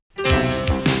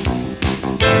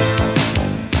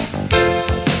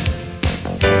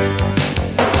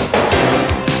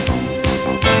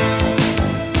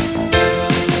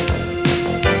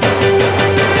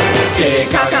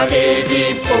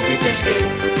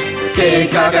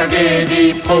TKKG,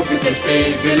 die Profis im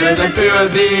Spiel. Wir lösen für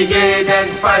Sie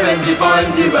jeden Fall, wenn Sie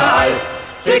wollen, überall.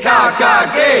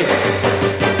 TKKG!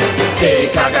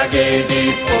 TKKG,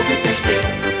 die Profis im Spiel.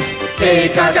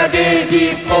 TKKG,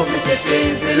 die Profis im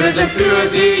Spiel. Wir lösen für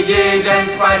Sie jeden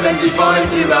Fall, wenn Sie wollen,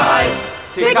 überall.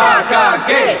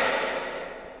 TKKG!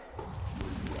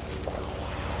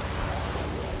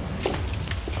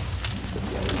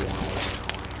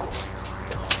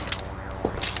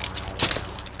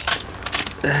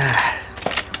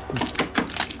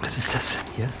 Was ist das denn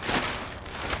hier?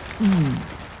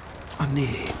 Oh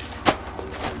nee.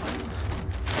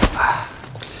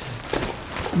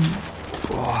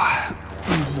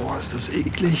 Boah, ist das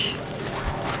eklig.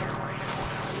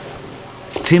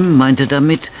 Tim meinte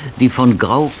damit die von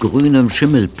grau-grünem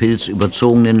Schimmelpilz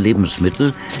überzogenen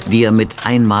Lebensmittel, die er mit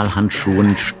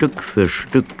Einmalhandschuhen Stück für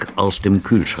Stück aus dem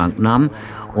Kühlschrank nahm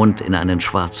und in einen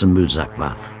schwarzen Müllsack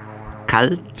warf.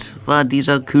 Kalt war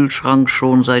dieser Kühlschrank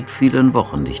schon seit vielen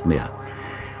Wochen nicht mehr.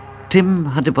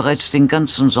 Tim hatte bereits den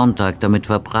ganzen Sonntag damit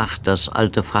verbracht, das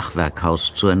alte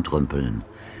Fachwerkhaus zu entrümpeln.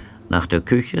 Nach der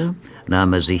Küche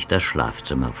nahm er sich das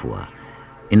Schlafzimmer vor.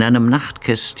 In einem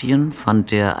Nachtkästchen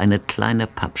fand er eine kleine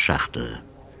Pappschachtel.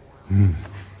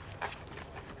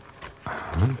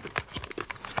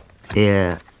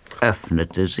 Er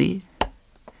öffnete sie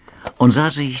und sah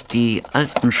sich die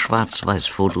alten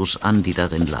Schwarz-Weiß-Fotos an, die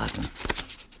darin lagen.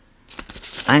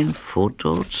 Ein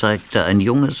Foto zeigte ein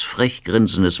junges, frech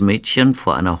grinsendes Mädchen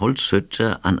vor einer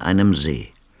Holzhütte an einem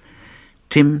See.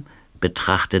 Tim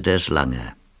betrachtete es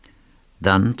lange.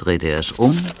 Dann drehte er es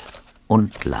um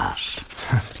und las.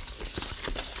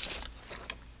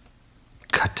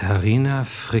 Katharina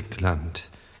Frickland,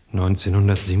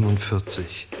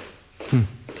 1947.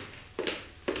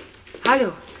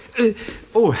 Hallo.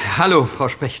 Hallo, Frau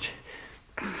Specht.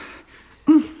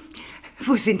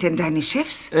 Wo sind denn deine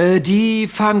Chefs? Die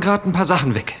fahren gerade ein paar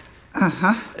Sachen weg.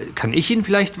 Aha. Kann ich Ihnen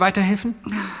vielleicht weiterhelfen?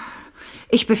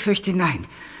 Ich befürchte, nein.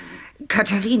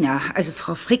 Katharina, also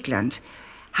Frau Frickland,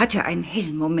 hatte einen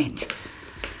hellen Moment.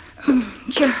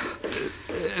 Tja,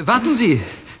 Warten Sie.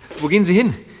 Wo gehen Sie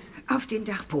hin? auf den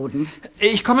Dachboden.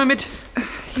 Ich komme mit.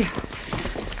 Ja.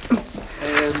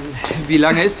 Wie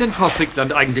lange ist denn Frau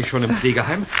Frickland eigentlich schon im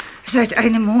Pflegeheim? Seit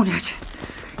einem Monat.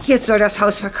 Jetzt soll das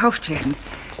Haus verkauft werden,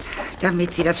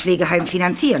 damit sie das Pflegeheim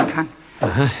finanzieren kann.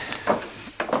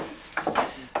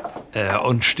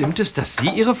 Und stimmt es, dass Sie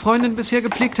Ihre Freundin bisher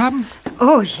gepflegt haben?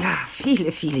 Oh ja,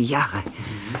 viele, viele Jahre.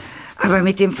 Aber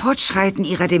mit dem Fortschreiten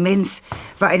ihrer Demenz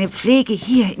war eine Pflege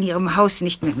hier in ihrem Haus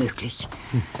nicht mehr möglich.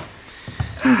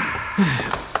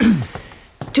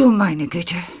 Du meine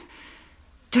Güte,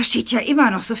 da steht ja immer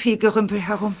noch so viel Gerümpel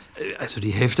herum. Also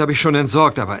die Hälfte habe ich schon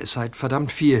entsorgt, aber es ist halt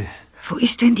verdammt viel. Wo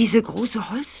ist denn diese große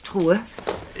Holztruhe?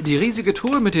 Die riesige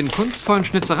Truhe mit den kunstvollen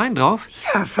Schnitzereien drauf?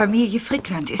 Ja, Familie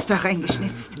Frickland ist da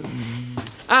reingeschnitzt.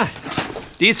 Ah,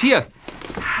 die ist hier.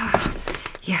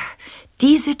 Ja,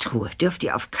 diese Truhe dürft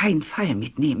ihr auf keinen Fall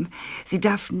mitnehmen. Sie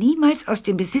darf niemals aus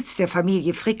dem Besitz der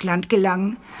Familie Frickland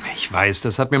gelangen. Ich weiß,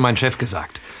 das hat mir mein Chef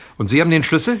gesagt. Und Sie haben den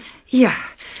Schlüssel? Ja,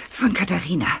 von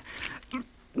Katharina.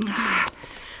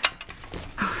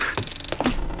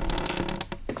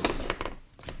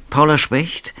 Paula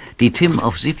Specht, die Tim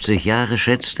auf 70 Jahre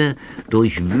schätzte,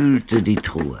 durchwühlte die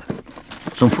Truhe.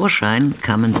 Zum Vorschein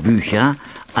kamen Bücher,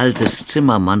 altes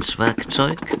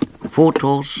Zimmermannswerkzeug,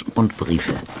 Fotos und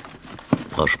Briefe.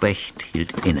 Frau Specht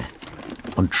hielt inne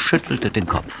und schüttelte den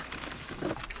Kopf.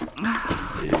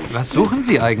 Was suchen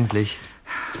Sie eigentlich?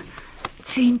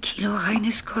 10 Kilo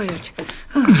reines Gold.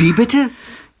 Wie bitte?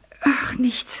 Ach,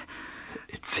 nichts.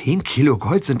 10 Kilo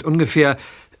Gold sind ungefähr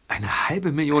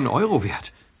 500.000 Euro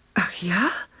wert. Ach ja?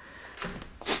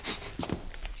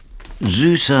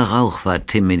 Süßer Rauch war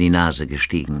Tim in die Nase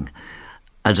gestiegen.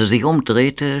 Als er sich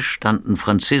umdrehte, standen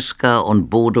Franziska und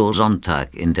Bodo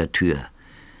Sonntag in der Tür.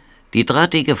 Die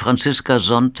drahtige Franziska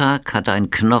Sonntag hatte ein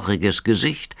knochiges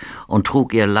Gesicht und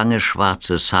trug ihr langes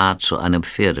schwarzes Haar zu einem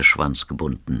Pferdeschwanz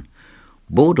gebunden.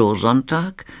 Bodo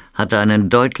Sonntag hatte einen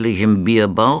deutlichen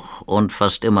Bierbauch und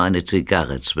fast immer eine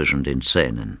Zigarre zwischen den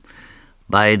Zähnen.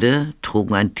 Beide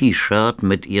trugen ein T-Shirt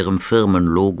mit ihrem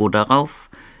Firmenlogo darauf: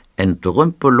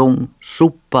 Entrümpelung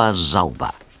super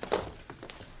sauber.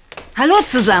 Hallo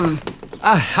zusammen.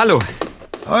 Ah, hallo.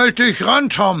 Halt dich ran,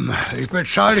 Tom. Ich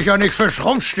bezahle dich ja nicht fürs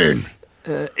Rumstehen.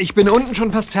 Ich bin unten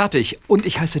schon fast fertig und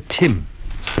ich heiße Tim.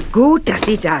 Gut, dass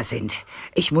Sie da sind.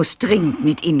 Ich muss dringend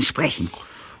mit Ihnen sprechen.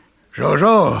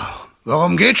 So.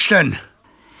 Worum geht's denn?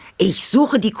 Ich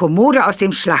suche die Kommode aus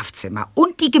dem Schlafzimmer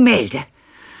und die Gemälde.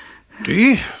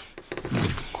 Die?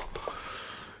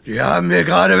 Die haben wir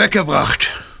gerade weggebracht.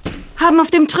 Haben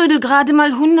auf dem Trödel gerade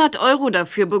mal 100 €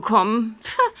 dafür bekommen.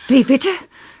 Wie bitte?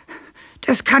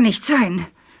 Das kann nicht sein.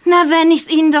 Na, wenn ich's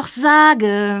Ihnen doch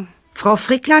sage. Frau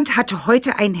Frickland hatte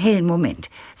heute einen hellen Moment.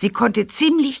 Sie konnte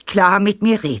ziemlich klar mit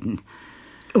mir reden.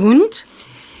 Und?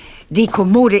 Die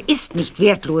Kommode ist nicht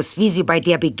wertlos, wie Sie bei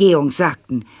der Begehung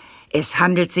sagten. Es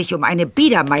handelt sich um eine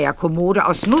Biedermeier-Kommode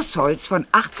aus Nussholz von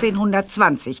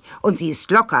 1820 und sie ist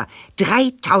locker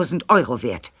 3.000 €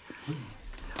 wert.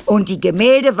 Und die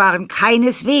Gemälde waren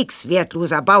keineswegs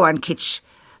wertloser Bauernkitsch,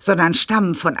 sondern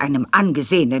stammen von einem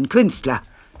angesehenen Künstler.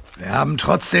 Wir haben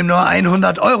trotzdem nur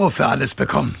 100 € für alles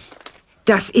bekommen.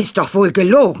 Das ist doch wohl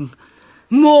gelogen.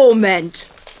 Moment.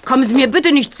 Kommen Sie mir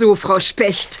bitte nicht so, Frau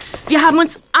Specht. Wir haben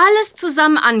uns alles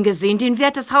zusammen angesehen, den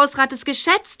Wert des Hausrates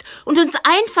geschätzt und uns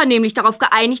einvernehmlich darauf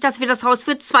geeinigt, dass wir das Haus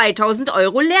für 2.000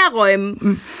 € leer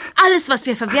räumen. Alles, was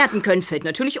wir verwerten können, fällt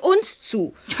natürlich uns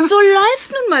zu. So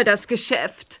läuft nun mal das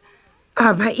Geschäft.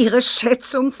 Aber Ihre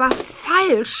Schätzung war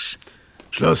falsch.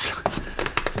 Schluss.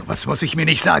 Sowas muss ich mir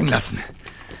nicht sagen lassen.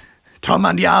 Tom,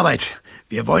 an die Arbeit.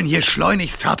 Wir wollen hier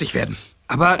schleunigst fertig werden.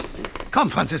 Aber Komm,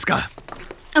 Franziska.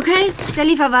 Okay, der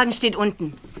Lieferwagen steht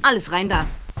unten. Alles rein da.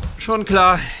 schon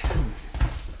klar.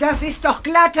 Das ist doch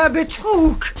glatter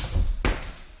Betrug.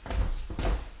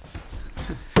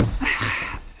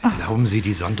 Glauben Sie,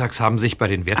 die Sonntags haben sich bei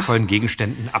den wertvollen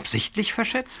Gegenständen absichtlich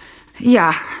verschätzt?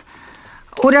 Ja.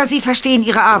 Oder Sie verstehen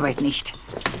Ihre Arbeit nicht.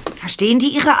 Verstehen die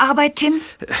Ihre Arbeit, Tim?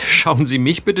 Schauen Sie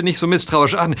mich bitte nicht so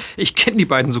misstrauisch an. Ich kenne die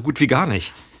beiden so gut wie gar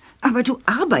nicht. Aber du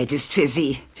arbeitest für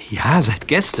sie. Ja, seit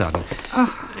gestern.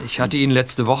 Ich hatte Ihnen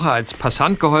letzte Woche als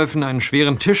Passant geholfen, einen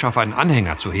schweren Tisch auf einen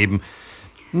Anhänger zu heben.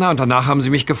 Na, und danach haben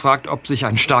Sie mich gefragt, ob sich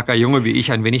ein starker Junge wie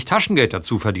ich ein wenig Taschengeld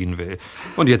dazu verdienen will.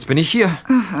 Und jetzt bin ich hier.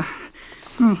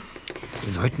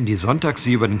 Sollten die Sonntags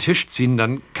Sie über den Tisch ziehen,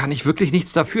 dann kann ich wirklich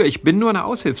nichts dafür. Ich bin nur eine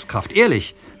Aushilfskraft,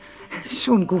 ehrlich.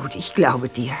 Schon gut, ich glaube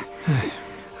dir.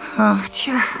 Ach,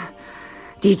 tja,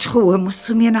 die Truhe muss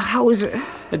zu mir nach Hause.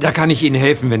 Da kann ich Ihnen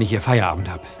helfen, wenn ich hier Feierabend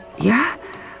habe. Ja?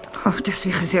 Ach, das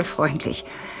wäre sehr freundlich.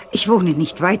 Ich wohne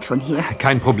nicht weit von hier.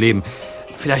 Kein Problem.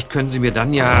 Vielleicht können Sie mir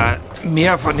dann ja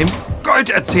mehr von dem Gold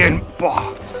erzählen.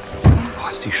 Boah,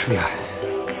 ist die schwer.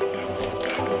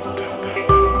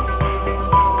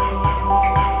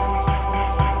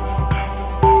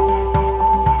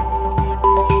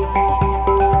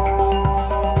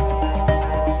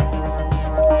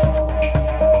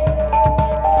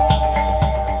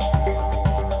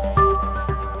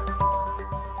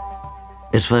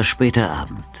 Es war später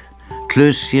Abend.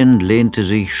 Klößchen lehnte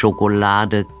sich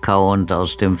Schokolade kauend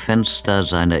aus dem Fenster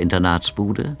seiner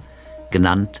Internatsbude,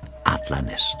 genannt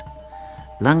Adlernest.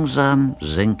 Langsam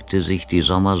senkte sich die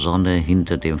Sommersonne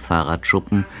hinter dem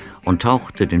Fahrradschuppen und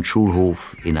tauchte den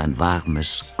Schulhof in ein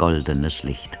warmes, goldenes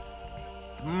Licht.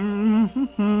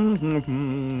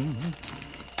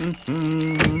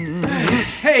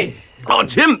 Hey! Oh,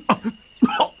 Tim!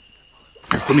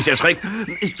 Hast du mich erschreckt?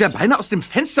 Ich wäre beinahe aus dem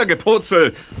Fenster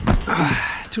gepurzelt.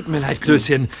 Tut mir leid,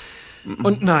 Klößchen.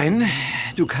 Und nein,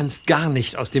 du kannst gar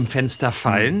nicht aus dem Fenster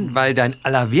fallen, weil dein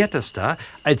Allerwertester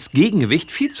als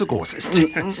Gegengewicht viel zu groß ist.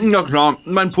 Na klar,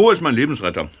 mein Po ist mein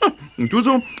Lebensretter. Und du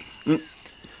so?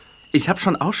 Ich habe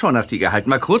schon Ausschau nach dir gehalten,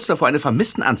 mal kurz davor, eine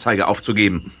Vermisstenanzeige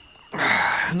aufzugeben.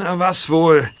 Na was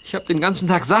wohl? Ich habe den ganzen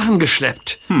Tag Sachen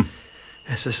geschleppt.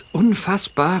 Es ist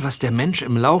unfassbar, was der Mensch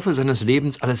im Laufe seines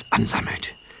Lebens alles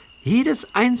ansammelt.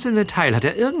 Jedes einzelne Teil hat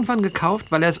er irgendwann gekauft,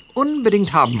 weil er es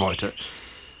unbedingt haben wollte.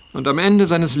 Und am Ende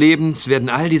seines Lebens werden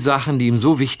all die Sachen, die ihm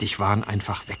so wichtig waren,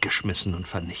 einfach weggeschmissen und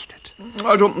vernichtet.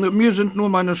 Also, mir sind nur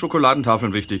meine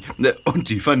Schokoladentafeln wichtig. Und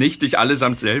die vernichte ich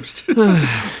allesamt selbst.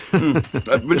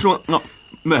 Willst du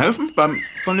mir helfen beim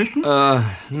Vernichten?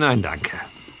 Nein, danke.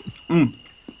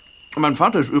 Mein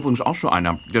Vater ist übrigens auch so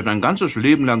einer, der sein ganzes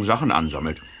Leben lang Sachen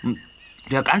ansammelt.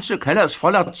 Der ganze Keller ist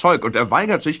voller Zeug und er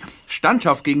weigert sich,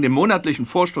 standhaft gegen den monatlichen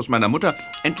Vorstoß meiner Mutter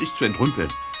endlich zu entrümpeln.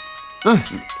 Das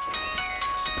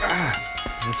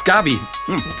ist Gabi.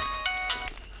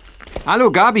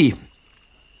 Hallo, Gabi.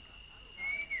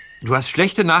 Du hast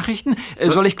schlechte Nachrichten?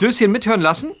 Soll ich Klößchen mithören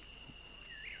lassen?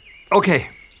 Okay.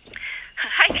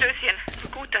 Hi, Klößchen.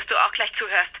 Gut, dass du auch gleich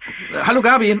zuhörst. Hallo,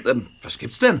 Gabi. Was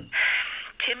gibt's denn?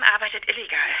 Tim arbeitet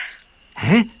illegal.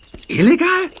 Hä?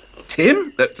 Illegal?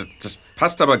 Tim? Das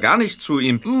passt aber gar nicht zu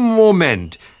ihm.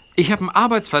 Moment. Ich habe einen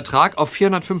Arbeitsvertrag auf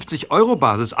 450 €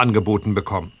 Basis angeboten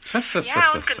bekommen. Ja,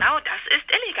 und genau das ist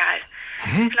illegal.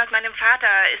 Hä? Laut meinem Vater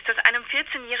ist es einem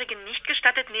 14-Jährigen nicht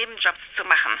gestattet, Nebenjobs zu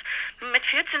machen. Mit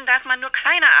 14 darf man nur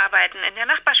kleine Arbeiten in der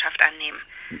Nachbarschaft annehmen.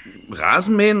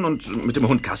 Rasenmähen und mit dem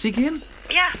Hund Gassi gehen?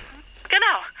 Ja,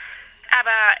 genau. Aber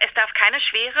es darf keine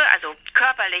schwere, also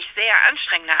körperlich sehr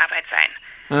anstrengende Arbeit sein.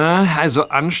 Also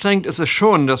anstrengend ist es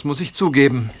schon, das muss ich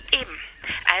zugeben. Eben.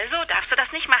 Also darfst du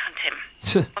das nicht machen,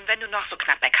 Tim. Und wenn du noch so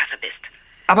knapp bei Kasse bist.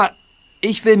 Aber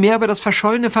ich will mehr über das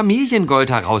verschollene Familiengold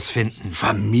herausfinden.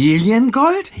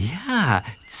 Familiengold? Ja,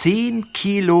 10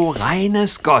 Kilo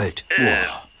reines Gold.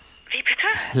 Wie bitte?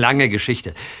 Lange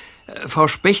Geschichte. Frau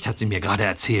Specht hat sie mir gerade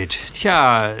erzählt.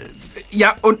 Tja,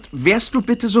 Ja, und wärst du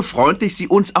bitte so freundlich, sie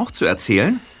uns auch zu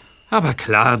erzählen? aber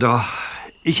klar doch.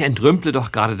 Ich entrümple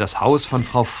doch gerade das Haus von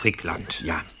Frau Frickland.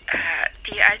 Ja.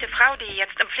 Die alte Frau, die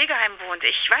jetzt im Pflegeheim wohnt,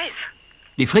 ich weiß.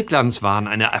 Die Fricklands waren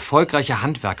eine erfolgreiche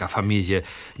Handwerkerfamilie,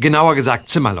 genauer gesagt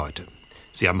Zimmerleute.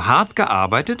 Sie haben hart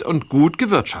gearbeitet und gut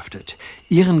gewirtschaftet.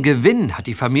 Ihren Gewinn hat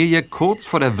die Familie kurz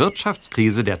vor der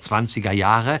Wirtschaftskrise der 20er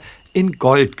Jahre in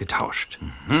Gold getauscht.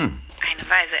 Eine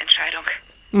weise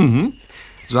Entscheidung.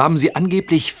 So haben sie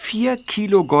angeblich 4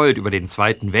 Kilo Gold über den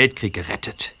Zweiten Weltkrieg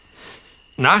gerettet.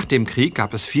 Nach dem Krieg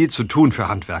gab es viel zu tun für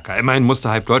Handwerker. Immerhin musste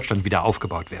halb Deutschland wieder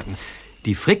aufgebaut werden.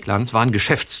 Die Fricklands waren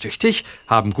geschäftstüchtig,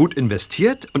 haben gut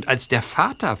investiert und als der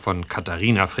Vater von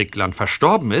Katharina Frickland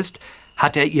verstorben ist,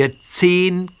 hat er ihr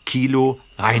 10 Kilo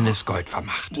reines Gold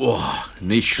vermacht. Boah,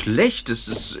 nicht schlecht. Das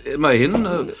ist immerhin...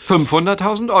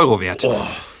 500.000 Euro wert.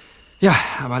 Ja,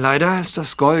 aber leider ist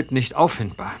das Gold nicht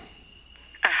auffindbar.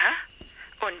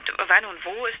 Aha. Und wann und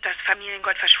wo ist das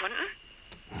Familiengold verschwunden?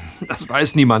 Das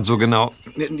weiß niemand so genau.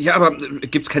 Ja, aber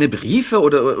gibt's keine Briefe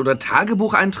oder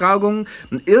Tagebucheintragungen?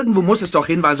 Irgendwo muss es doch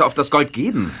Hinweise auf das Gold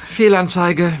geben.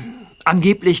 Fehlanzeige.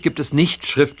 Angeblich gibt es nichts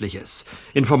Schriftliches.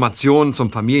 Informationen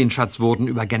zum Familienschatz wurden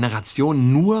über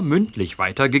Generationen nur mündlich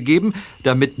weitergegeben,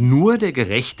 damit nur der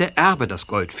gerechte Erbe das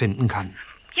Gold finden kann.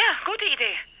 Ja, gute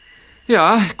Idee.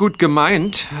 Ja, gut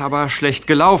gemeint, aber schlecht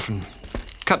gelaufen.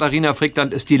 Katharina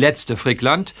Frickland ist die letzte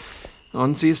Frickland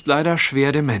und sie ist leider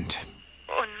schwer dement.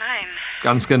 Oh nein.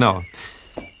 Ganz genau.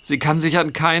 Sie kann sich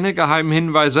an keine geheimen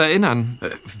Hinweise erinnern.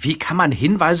 Wie kann man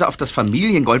Hinweise auf das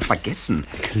Familiengold vergessen?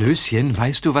 Klößchen,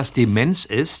 weißt du, was Demenz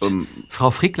ist?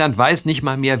 Frau Frickland weiß nicht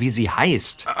mal mehr, wie sie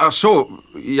heißt. Ach so,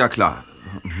 ja klar.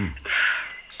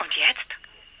 Und jetzt?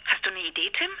 Hast du eine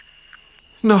Idee, Tim?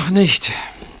 Noch nicht.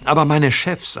 Aber meine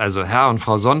Chefs, also Herr und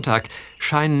Frau Sonntag,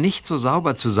 scheinen nicht so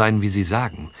sauber zu sein, wie sie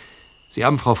sagen. Sie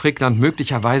haben Frau Frickland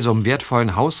möglicherweise um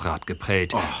wertvollen Hausrat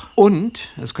geprellt. Und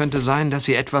es könnte sein, dass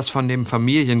sie etwas von dem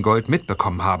Familiengold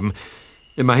mitbekommen haben.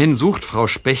 Immerhin sucht Frau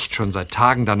Specht schon seit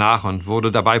Tagen danach und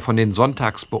wurde dabei von den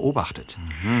Sonntags beobachtet.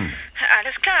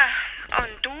 Alles klar. Und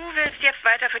du willst jetzt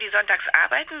weiter für die Sonntags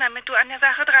arbeiten, damit du an der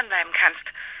Sache dranbleiben kannst.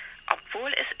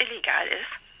 Obwohl es illegal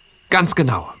ist. Ganz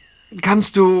genau.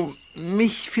 Kannst du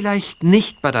mich vielleicht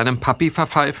nicht bei deinem Papi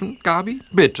verpfeifen, Gabi?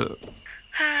 Bitte.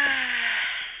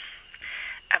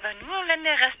 Aber nur, wenn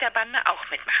der Rest der Bande auch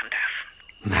mitmachen darf.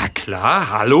 Na klar,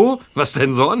 hallo? Was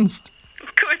denn sonst?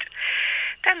 Gut.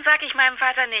 Dann sag ich meinem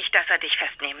Vater nicht, dass er dich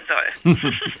festnehmen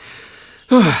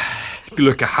soll.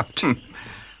 Glück gehabt.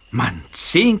 Mann,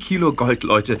 10 Kilo Gold,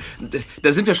 Leute.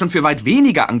 Da sind wir schon für weit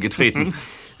weniger angetreten.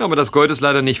 Aber das Gold ist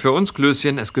leider nicht für uns,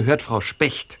 Klößchen. Es gehört Frau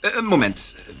Specht. Moment,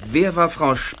 wer war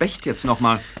Frau Specht jetzt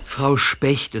nochmal? Frau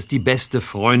Specht ist die beste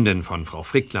Freundin von Frau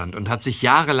Frickland und hat sich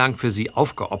jahrelang für sie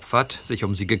aufgeopfert, sich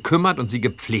um sie gekümmert und sie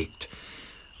gepflegt.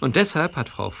 Und deshalb hat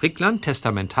Frau Frickland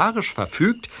testamentarisch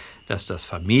verfügt, dass das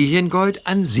Familiengold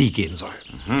an sie gehen soll.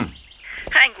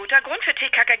 Ein guter Grund für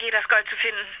TKKG, das Gold zu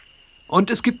finden. Und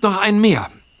es gibt noch einen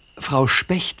mehr. Frau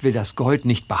Specht will das Gold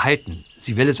nicht behalten.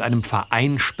 Sie will es einem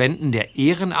Verein spenden, der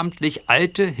ehrenamtlich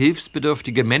alte,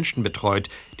 hilfsbedürftige Menschen betreut,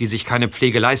 die sich keine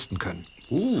Pflege leisten können.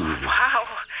 Wow.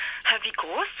 Wie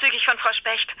großzügig von Frau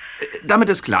Specht. Damit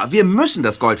ist klar, wir müssen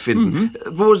das Gold finden.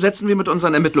 Wo setzen wir mit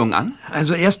unseren Ermittlungen an?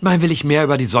 Also erstmal will ich mehr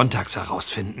über die Sonntags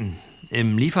herausfinden.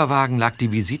 Im Lieferwagen lag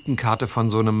die Visitenkarte von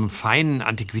so einem feinen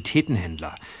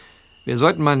Antiquitätenhändler. Wir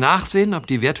sollten mal nachsehen, ob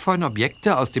die wertvollen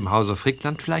Objekte aus dem Hause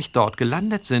Frickland vielleicht dort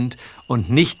gelandet sind und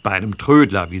nicht bei einem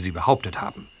Trödler, wie Sie behauptet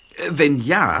haben. Wenn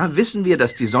ja, wissen wir,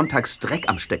 dass die Sonntags Dreck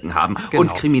am Stecken haben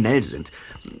und kriminell sind.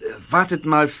 Wartet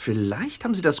mal, vielleicht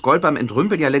haben Sie das Gold beim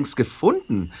Entrümpeln ja längst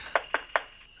gefunden.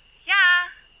 Ja.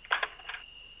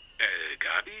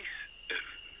 Gabi?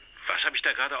 Was habe ich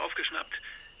da gerade aufgeschnappt?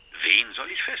 Wen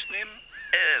soll ich festnehmen?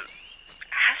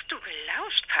 Hast du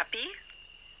gelauscht, Papi?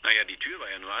 Naja, die Tür war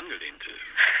ja nur angelehnt.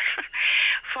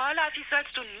 Vorläufig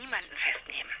sollst du niemanden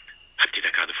festnehmen. Habt ihr da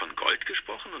gerade von Gold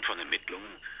gesprochen und von Ermittlungen?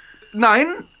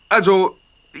 Nein, also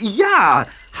ja,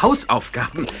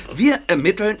 Hausaufgaben. Wir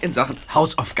ermitteln in Sachen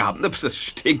Hausaufgaben. Das ist ein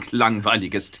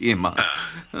stinklangweiliges Thema.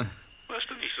 Was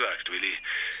du nicht sagst, Willi.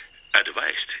 Du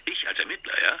weißt, ich als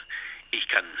Ermittler, ja, ich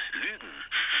kann lügen.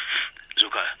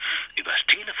 sogar übers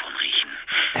Telefon riechen.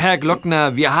 Herr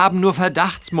Glockner, wir haben nur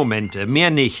Verdachtsmomente,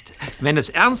 mehr nicht. Wenn es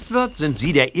ernst wird, sind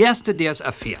Sie der Erste, der es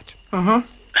erfährt. Das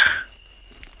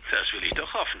will ich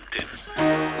doch hoffen, Tim.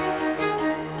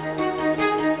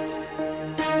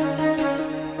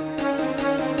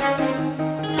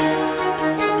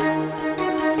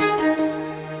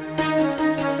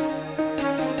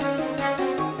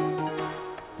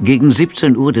 Gegen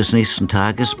 17 Uhr des nächsten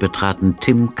Tages betraten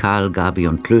Tim, Karl, Gabi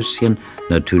und Klößchen,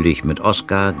 natürlich mit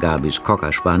Oskar, Gabis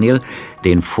Cocker Spaniel,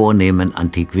 den vornehmen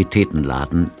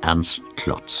Antiquitätenladen Ernst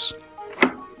Klotz.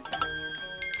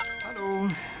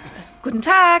 Guten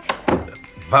Tag.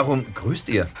 Warum grüßt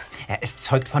ihr? Ja, es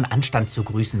zeugt von Anstand zu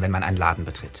grüßen, wenn man einen Laden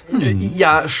betritt.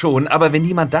 Ja, schon, aber wenn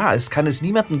niemand da ist, kann es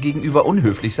niemandem gegenüber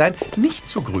unhöflich sein, nicht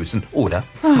zu grüßen, oder?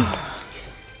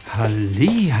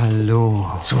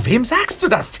 Hallihallo. Zu wem sagst du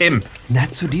das, Tim?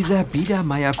 Na, zu dieser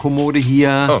Biedermeier-Kommode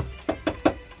hier. Oh.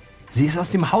 Sie ist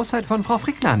aus dem Haushalt von Frau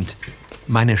Frickland.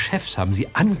 Meine Chefs haben sie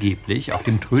angeblich auf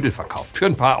dem Trödel verkauft. Für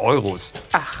ein paar Euros.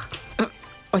 Ach,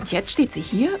 und jetzt steht sie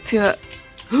hier für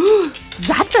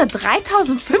satte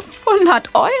 3.500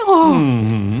 Euro.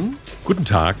 Guten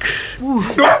Tag.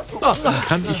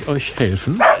 Kann ich euch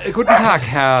helfen? Guten Tag,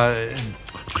 Herr...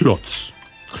 Klotz.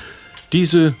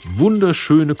 Diese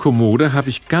wunderschöne Kommode habe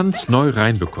ich ganz neu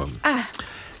reinbekommen.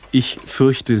 Ich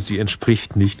fürchte, sie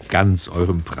entspricht nicht ganz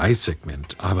eurem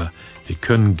Preissegment, aber wir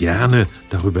können gerne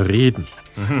darüber reden.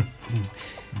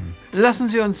 Lassen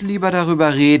Sie uns lieber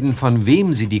darüber reden, von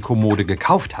wem Sie die Kommode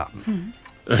gekauft haben.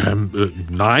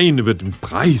 Nein, über den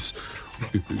Preis.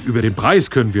 Über den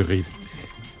Preis können wir reden.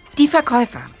 Die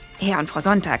Verkäufer, Herr und Frau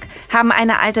Sonntag, haben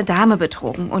eine alte Dame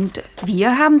betrogen. Und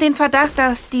wir haben den Verdacht,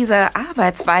 dass diese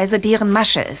Arbeitsweise deren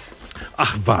Masche ist.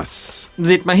 Ach was.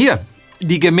 Seht mal hier,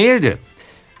 die Gemälde.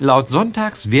 Laut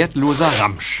Sonntags wertloser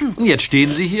Ramsch. Und jetzt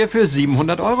stehen sie hier für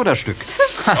 700 Euro das Stück.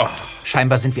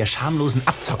 Scheinbar sind wir schamlosen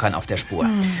Abzockern auf der Spur.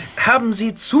 Haben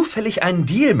Sie zufällig einen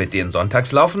Deal mit denen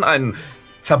sonntags laufen? Einen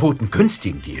verboten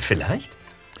günstigen Deal vielleicht?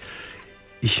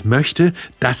 Ich möchte,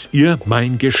 dass ihr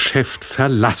mein Geschäft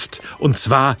verlasst. Und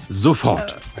zwar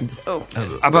sofort.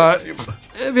 Aber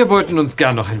wir wollten uns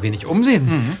gern noch ein wenig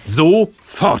umsehen.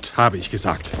 Sofort, habe ich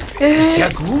gesagt. Ist ja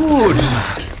gut.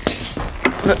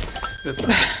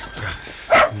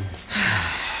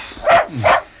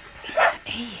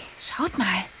 Ey, schaut mal.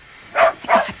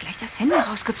 Er hat gleich das Handy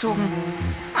rausgezogen.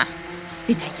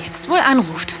 Wen er jetzt wohl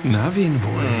anruft. Na, wen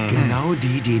wohl? Genau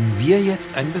die, denen wir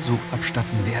jetzt einen Besuch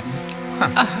abstatten werden.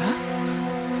 Aha.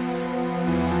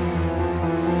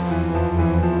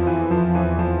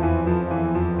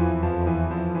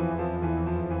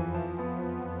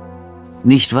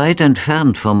 Nicht weit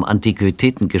entfernt vom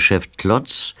Antiquitätengeschäft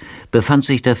Klotz befand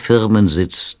sich der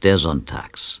Firmensitz der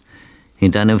Sonntags.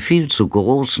 Hinter einem viel zu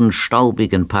großen,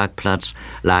 staubigen Parkplatz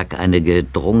lag eine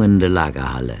gedrungene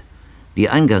Lagerhalle. Die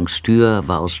Eingangstür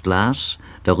war aus Glas,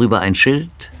 darüber ein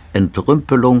Schild,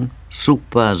 Entrümpelung,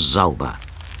 super sauber.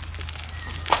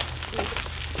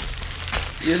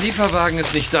 Ihr Lieferwagen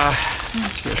ist nicht da.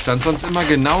 Der stand sonst immer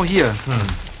genau hier.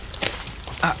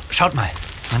 Schaut mal,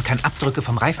 man kann Abdrücke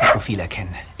vom Reifenprofil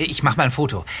erkennen. Ich mach mal ein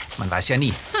Foto, man weiß ja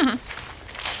nie.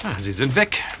 Sie sind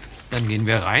weg. Dann gehen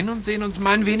wir rein und sehen uns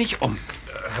mal ein wenig um.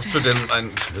 Hast du denn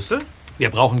einen Schlüssel? Wir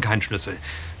brauchen keinen Schlüssel.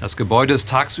 Das Gebäude ist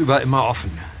tagsüber immer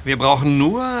offen. Wir brauchen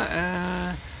nur,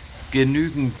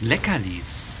 genügend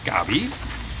Leckerlis. Gabi?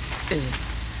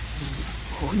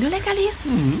 Hundeleckerlis?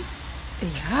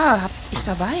 Ja, hab ich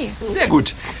dabei. Sehr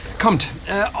gut. Kommt,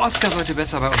 Oskar sollte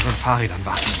besser bei unseren Fahrrädern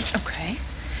warten. Okay.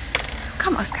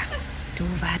 Komm, Oskar. Du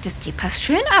wartest hier, pass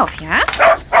schön auf, ja?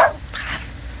 Brav.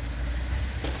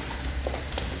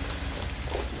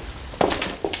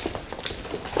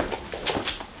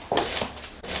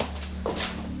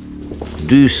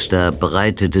 Düster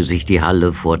breitete sich die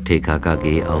Halle vor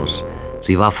TKKG aus.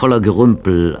 Sie war voller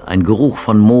Gerümpel, ein Geruch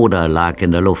von Moder lag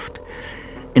in der Luft.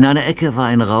 In einer Ecke war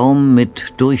ein Raum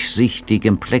mit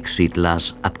durchsichtigem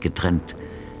Plexiglas abgetrennt.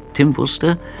 Tim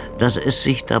wusste, dass es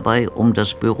sich dabei um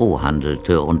das Büro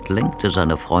handelte und lenkte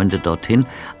seine Freunde dorthin,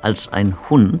 als ein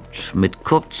Hund mit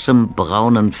kurzem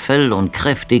braunen Fell und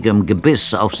kräftigem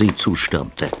Gebiss auf sie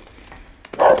zustürmte.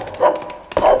 Oh,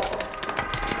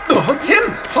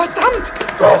 Tim, verdammt!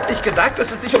 Du hast nicht gesagt,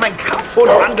 dass es sich um einen Kampfhund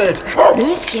handelt.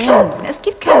 Löschen, es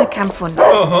gibt keine Kampfhunde.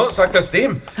 Aha, sag das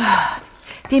dem.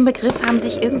 Den Begriff haben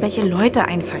sich irgendwelche Leute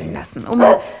einfallen lassen, um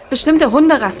bestimmte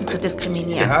Hunderassen zu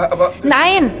diskriminieren. Ja, aber...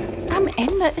 Nein, am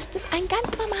Ende ist es ein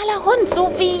ganz normaler Hund,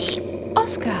 so wie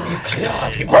Oskar.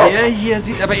 Der hier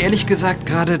sieht aber ehrlich gesagt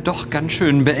gerade doch ganz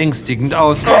schön beängstigend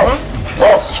aus.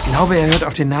 Ich glaube, er hört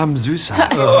auf den Namen Süßer.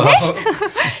 Echt?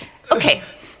 Okay,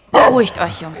 Beruhigt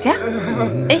euch, Jungs, ja?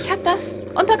 Ich hab das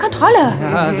unter Kontrolle.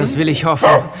 Ja, das will ich hoffen.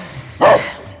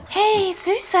 Hey,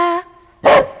 Süßer.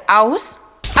 Aus.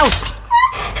 Aus.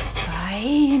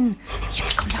 Fein.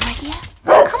 Jetzt komm doch mal hier.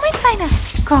 Komm, mein Feiner.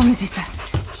 Komm, Süßer.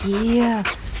 Hier.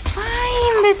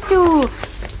 Fein bist du.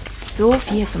 So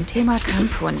viel zum Thema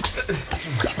Kampfhund.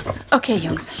 Okay,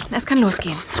 Jungs, es kann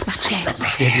losgehen. Macht schnell.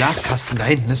 Der Glaskasten da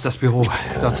hinten ist das Büro.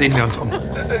 Dort sehen wir uns um.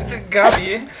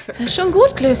 Gabi? Schon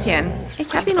gut, Klößchen.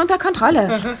 Ich habe ihn unter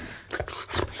Kontrolle.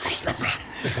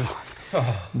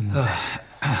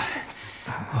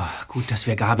 Gut, dass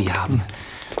wir Gabi haben.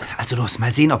 Also los,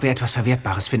 mal sehen, ob wir etwas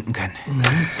Verwertbares finden können.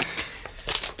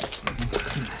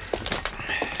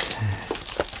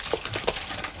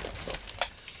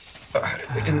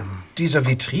 In dieser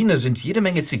Vitrine sind jede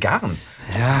Menge Zigarren.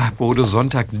 Ja, Bodo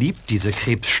Sonntag liebt diese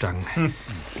Krebsstangen.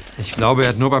 Ich glaube, er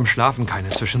hat nur beim Schlafen keine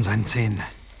zwischen seinen Zähnen.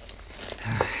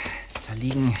 Da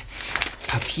liegen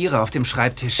Papiere auf dem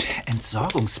Schreibtisch.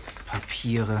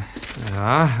 Entsorgungspapiere.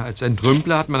 Ja, als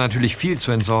Entrümpler hat man natürlich viel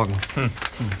zu entsorgen.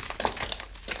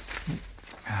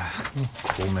 Ach,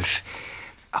 komisch.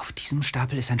 Auf diesem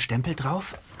Stapel ist ein Stempel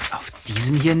drauf, auf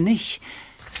diesem hier nicht.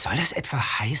 Soll das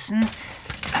etwa heißen?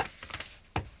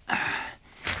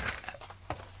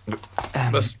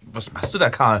 Was machst du da,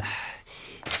 Karl?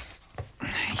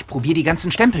 Ich probiere die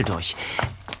ganzen Stempel durch.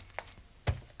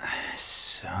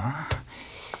 So.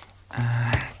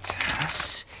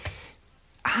 Das.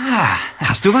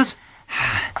 Hast du was?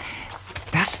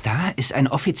 Das da ist ein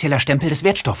offizieller Stempel des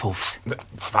Wertstoffhofs.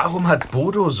 Warum hat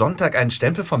Bodo Sonntag einen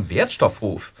Stempel vom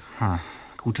Wertstoffhof?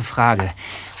 Gute Frage.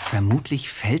 Vermutlich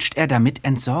fälscht er damit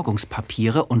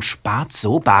Entsorgungspapiere und spart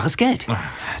so bares Geld.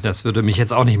 Das würde mich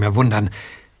jetzt auch nicht mehr wundern.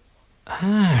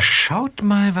 Schaut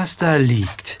mal, was da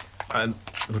liegt. Ein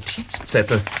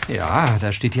Notizzettel. Ja,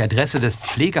 da steht die Adresse des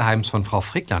Pflegeheims von Frau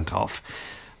Frickland drauf.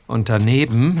 Und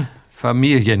daneben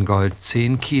Familiengold,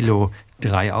 10 Kilo,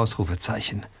 3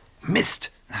 Ausrufezeichen.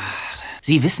 Mist!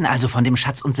 Sie wissen also von dem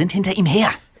Schatz und sind hinter ihm her.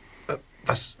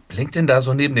 Was blinkt denn da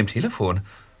so neben dem Telefon?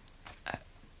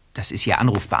 Das ist Ihr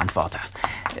Anrufbeantworter.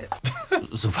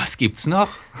 Sowas gibt's noch?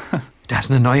 Da ist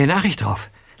eine neue Nachricht drauf.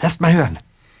 Lasst mal hören.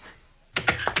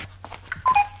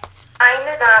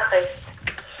 Eine Nachricht.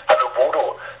 Hallo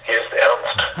Bodo, hier ist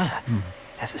Ernst.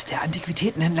 Das ist der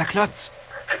Antiquitätenhändler Klotz.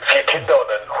 4 Kinder und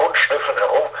ein Hund schnüffeln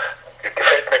herum.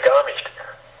 Gefällt mir gar nicht.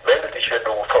 Melde dich, wenn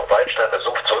du vom Waldsteiner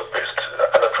Sumpf zurück bist.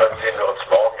 Andernfalls sehen wir uns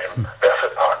morgen im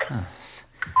Werfelpark.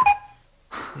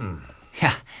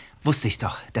 Ja, wusste ich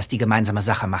doch, dass die gemeinsame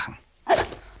Sache machen.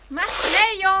 Macht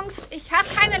schnell, Jungs. Ich habe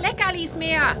keine Leckerlis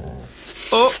mehr.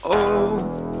 Oh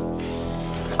oh.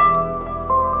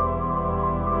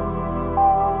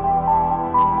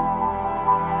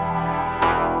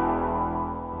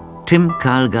 Tim,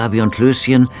 Karl, Gabi und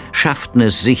Klößchen schafften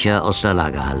es sicher aus der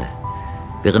Lagerhalle.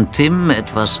 Während Tim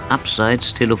etwas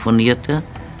abseits telefonierte,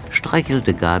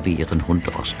 streichelte Gabi ihren Hund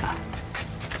Oskar.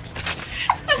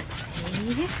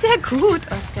 Hey, sehr gut,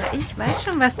 Oskar. Ich weiß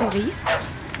schon, was du riechst.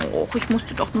 Och, ich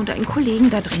musste doch nur deinen Kollegen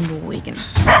da drin beruhigen.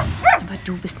 Aber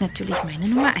du bist natürlich meine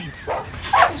Nummer 1.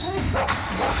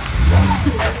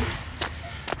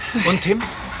 Und Tim?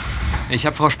 Ich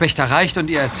habe Frau Specht erreicht und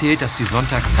ihr erzählt, dass die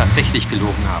Sonntags tatsächlich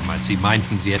gelogen haben, als sie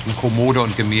meinten, sie hätten Kommode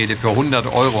und Gemälde für 100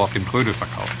 € auf dem Trödel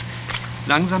verkauft.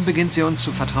 Langsam beginnt sie uns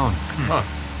zu vertrauen.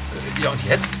 Ja, und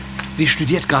jetzt? Sie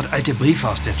studiert gerade alte Briefe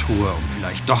aus der Truhe, um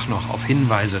vielleicht doch noch auf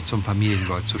Hinweise zum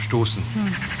Familiengold zu stoßen.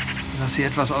 Dass sie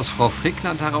etwas aus Frau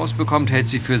Frickland herausbekommt, hält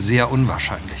sie für sehr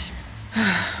unwahrscheinlich.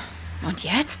 Und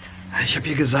jetzt? Ich habe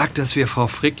ihr gesagt, dass wir Frau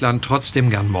Frickland trotzdem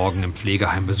gern morgen im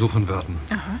Pflegeheim besuchen würden.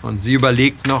 Aha. Und sie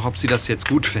überlegt noch, ob sie das jetzt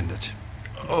gut findet.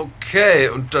 Okay,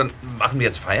 und dann machen wir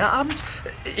jetzt Feierabend?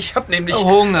 Ich habe nämlich...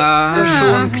 Hunger,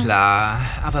 schon klar.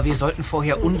 Aber wir sollten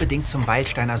vorher unbedingt zum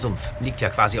Waldsteiner Sumpf. Liegt ja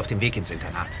quasi auf dem Weg ins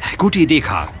Internat. Gute Idee,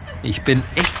 Karl. Ich bin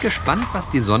echt gespannt, was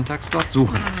die Sonntags dort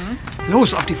suchen.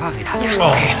 Los, auf die Fahrräder.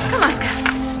 Ja, okay. Komm, Oskar.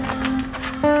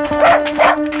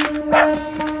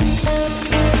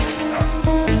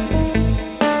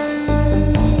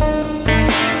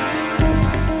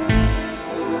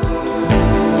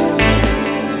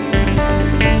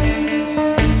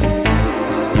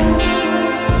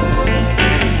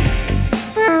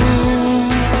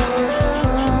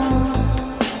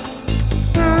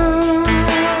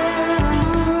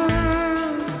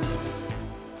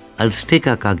 Als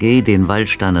TKKG den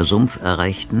Waldsteiner Sumpf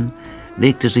erreichten,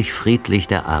 legte sich friedlich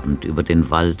der Abend über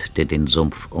den Wald, der den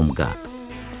Sumpf umgab.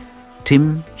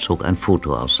 Tim zog ein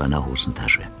Foto aus seiner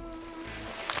Hosentasche.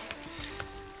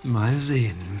 Mal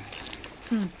sehen.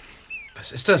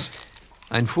 Was ist das?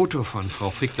 Ein Foto von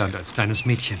Frau Frickland als kleines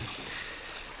Mädchen.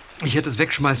 Ich hätte es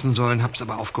wegschmeißen sollen, hab's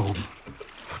aber aufgehoben.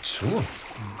 Wozu? so.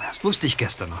 Das wusste ich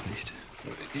gestern noch nicht.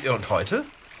 Und heute?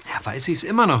 Ja, weiß ich es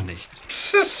immer noch nicht.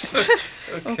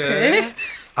 Okay.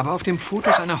 Aber auf dem Foto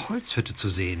ist eine Holzhütte zu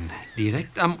sehen,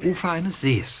 direkt am Ufer eines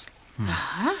Sees.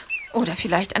 Aha. Oder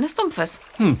vielleicht eines Sumpfes.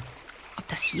 Ob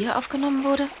das hier aufgenommen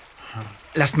wurde?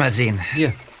 Lasst mal sehen.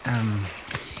 Hier.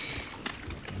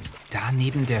 Da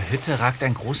neben der Hütte ragt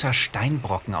ein großer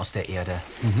Steinbrocken aus der Erde.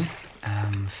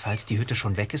 Falls die Hütte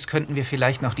schon weg ist, könnten wir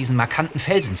vielleicht noch diesen markanten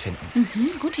Felsen finden.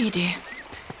 Gute Idee.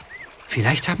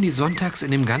 Vielleicht haben die sonntags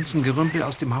in dem ganzen Gerümpel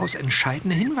aus dem Haus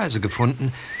entscheidende Hinweise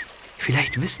gefunden.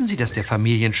 Vielleicht wissen sie, dass der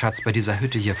Familienschatz bei dieser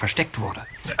Hütte hier versteckt wurde.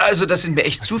 Also, das sind mir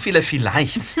echt zu viele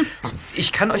Vielleicht.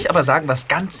 Ich kann euch aber sagen, was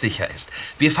ganz sicher ist.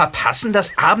 Wir verpassen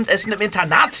das Abendessen im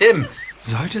Internat, Tim.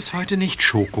 Sollte es heute nicht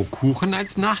Schokokuchen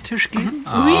als Nachtisch geben?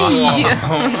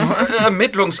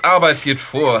 Ermittlungsarbeit geht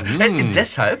vor.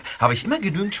 Deshalb habe ich immer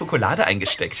genügend Schokolade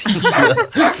eingesteckt.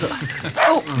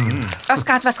 Oh,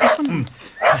 Oskar hat was gefunden.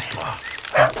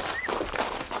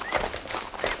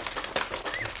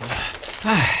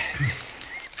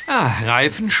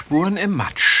 Reifenspuren im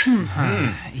Matsch.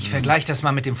 Ich vergleiche das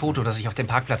mal mit dem Foto, das ich auf dem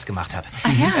Parkplatz gemacht habe.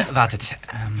 Wartet.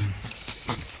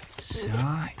 So.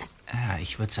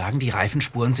 Ich würde sagen, die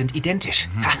Reifenspuren sind identisch.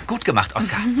 Gut gemacht,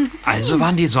 Oskar. Also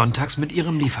waren die sonntags mit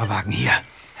ihrem Lieferwagen hier.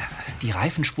 Die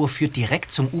Reifenspur führt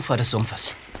direkt zum Ufer des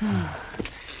Sumpfes.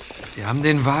 Sie haben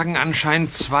den Wagen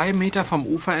anscheinend 2 Meter vom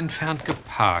Ufer entfernt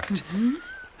geparkt.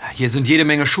 Hier sind jede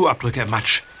Menge Schuhabdrücke im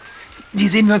Matsch. Die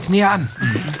sehen wir uns näher an.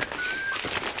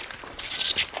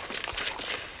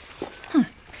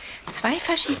 2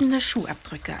 verschiedene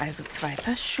Schuhabdrücke, also 2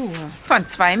 Paar Schuhe. Von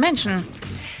 2 Menschen.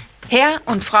 Herr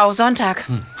und Frau Sonntag.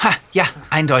 Ja,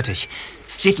 eindeutig.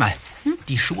 Seht mal,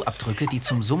 die Schuhabdrücke, die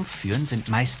zum Sumpf führen, sind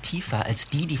meist tiefer als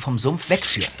die vom Sumpf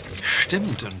wegführen.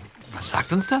 Stimmt. Und was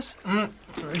sagt uns das?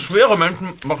 Schwere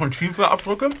Menschen machen tiefe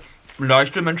Abdrücke,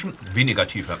 leichte Menschen weniger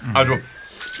tiefe. Also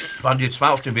waren die 2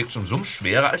 auf dem Weg zum Sumpf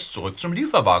schwerer als zurück zum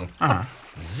Lieferwagen.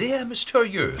 Sehr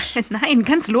mysteriös. Nein,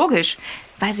 ganz logisch.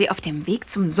 Weil sie auf dem Weg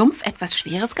zum Sumpf etwas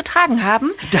Schweres getragen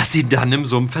haben. Das sie dann im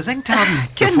Sumpf versenkt haben,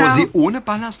 Genau. bevor sie ohne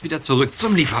Ballast wieder zurück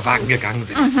zum Lieferwagen gegangen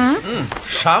sind.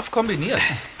 Scharf kombiniert.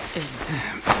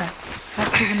 Was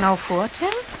hast du genau vor, Tim?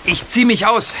 Ich zieh mich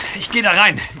aus. Ich gehe da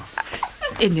rein.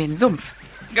 In den Sumpf.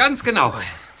 Ganz genau.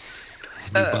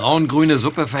 Die braun-grüne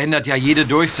Suppe verhindert ja jede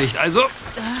Durchsicht. Also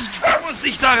muss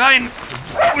ich da rein.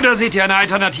 Oder seht ihr eine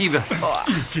Alternative?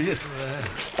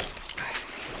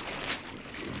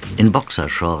 In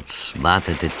Boxershorts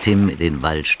watete Tim in den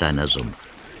Waldsteiner Sumpf.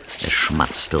 Er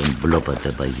schmatzte und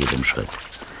blubberte bei jedem Schritt.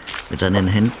 Mit seinen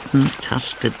Händen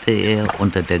tastete er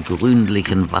unter der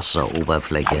grünlichen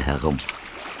Wasseroberfläche herum.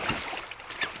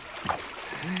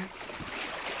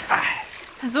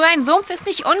 So ein Sumpf ist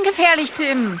nicht ungefährlich,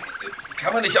 Tim.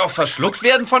 Kann man nicht auch verschluckt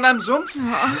werden von einem Sumpf?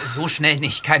 So schnell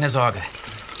nicht, keine Sorge.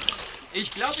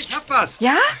 Ich glaube, ich hab was.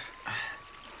 Ja?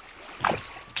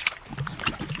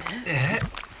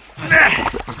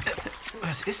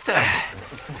 Was ist das?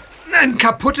 Ein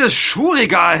kaputtes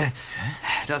Schuhregal.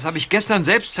 Das habe ich gestern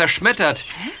selbst zerschmettert,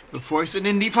 bevor ich es in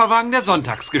den Lieferwagen der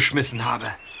Sonntags geschmissen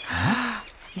habe.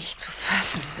 Nicht zu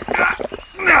fassen.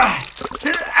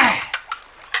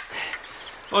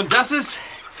 Und das ist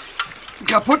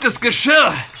kaputtes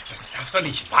Geschirr. Das darf doch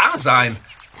nicht wahr sein.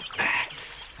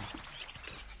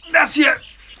 Das hier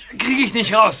kriege ich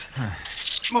nicht raus.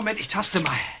 Moment, ich taste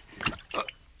mal.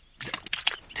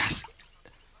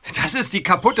 Das ist die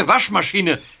kaputte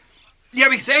Waschmaschine. Die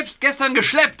habe ich selbst gestern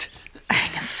geschleppt.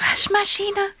 Eine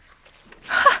Waschmaschine?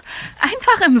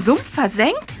 Einfach im Sumpf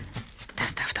versenkt?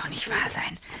 Das darf doch nicht wahr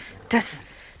sein. Das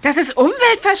ist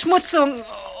Umweltverschmutzung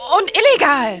und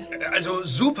illegal. Also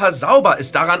super sauber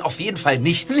ist daran auf jeden Fall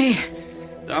nichts. Nee.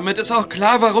 Damit ist auch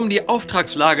klar, warum die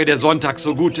Auftragslage der Sonntags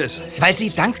so gut ist. Weil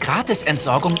sie dank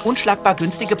Gratisentsorgung unschlagbar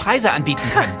günstige Preise anbieten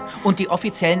können. Und die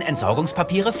offiziellen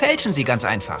Entsorgungspapiere fälschen sie ganz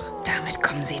einfach. Damit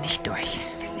kommen sie nicht durch.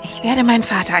 Ich werde meinen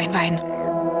Vater einweihen.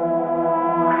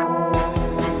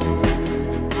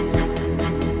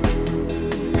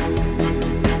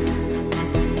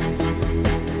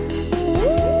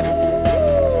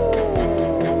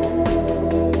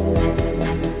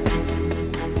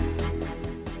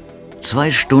 Zwei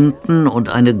Stunden und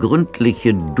eine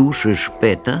gründliche Dusche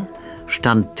später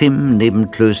stand Tim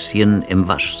neben Klößchen im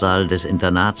Waschsaal des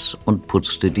Internats und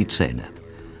putzte die Zähne.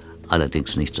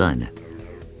 Allerdings nicht seine.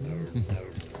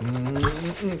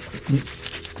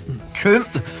 Schön.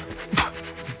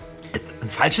 Ein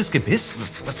falsches Gebiss?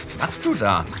 Was machst du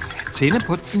da? Zähne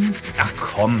putzen? Ach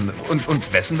komm.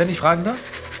 Und wessen, wenn ich fragen darf?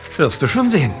 Wirst du schon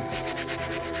sehen.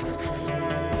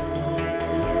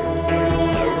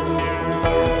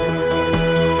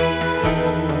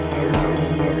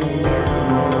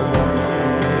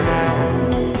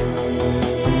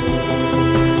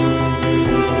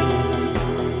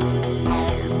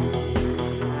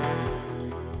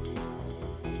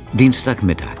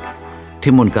 Dienstagmittag.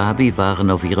 Tim und Gabi waren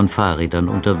auf ihren Fahrrädern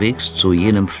unterwegs zu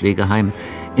jenem Pflegeheim,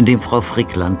 in dem Frau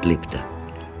Frickland lebte.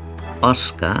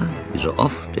 Oskar, wie so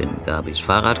oft in Gabis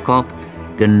Fahrradkorb,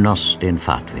 genoss den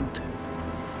Fahrtwind.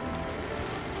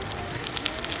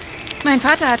 Mein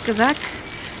Vater hat gesagt,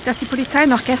 dass die Polizei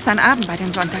noch gestern Abend bei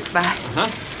den Sonntags war. Aha.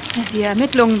 Die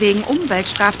Ermittlungen wegen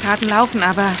Umweltstraftaten laufen,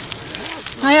 aber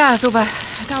naja, sowas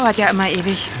dauert ja immer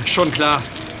ewig. Schon klar.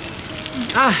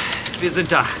 Ah, wir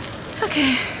sind da.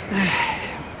 Okay.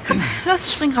 Komm,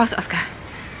 los, spring raus, Oskar.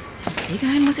 Im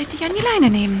Pflegeheim muss ich dich an die Leine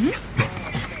nehmen. Hm?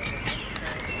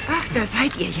 Ach, da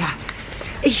seid ihr ja.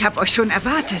 Ich habe euch schon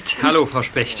erwartet. Hallo, Frau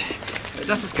Specht.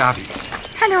 Das ist Gabi.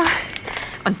 Hallo.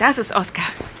 Und das ist Oskar.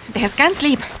 Der ist ganz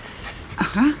lieb.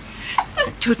 Aha.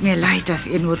 Tut mir leid, dass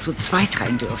ihr nur zu zweit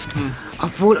rein dürft.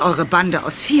 Obwohl eure Bande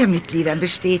aus 4 Mitgliedern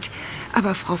besteht.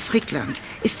 Aber Frau Frickland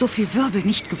ist so viel Wirbel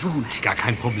nicht gewohnt. Gar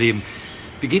kein Problem.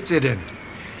 Wie geht's ihr denn?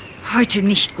 Heute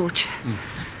nicht gut.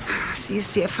 Sie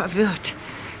ist sehr verwirrt.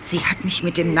 Sie hat mich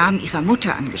mit dem Namen ihrer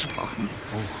Mutter angesprochen.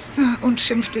 Ja, und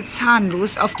schimpfte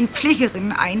zahnlos auf die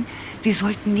Pflegerinnen ein. Sie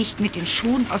sollten nicht mit den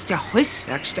Schuhen aus der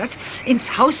Holzwerkstatt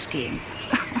ins Haus gehen.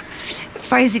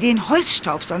 Weil sie den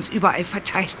Holzstaub sonst überall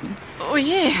verteilten. Oh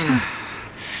je.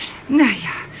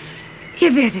 Naja,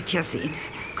 ihr werdet ja sehen.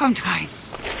 Kommt rein.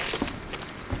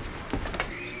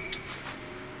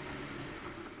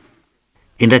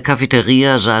 In der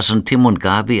Cafeteria saßen Tim und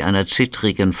Gabi einer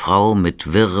zittrigen Frau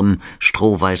mit wirrem,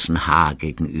 strohweißen Haar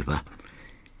gegenüber.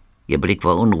 Ihr Blick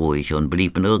war unruhig und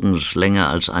blieb nirgends länger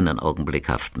als einen Augenblick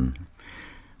haften.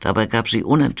 Dabei gab sie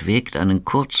unentwegt einen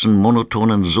kurzen,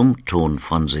 monotonen Summton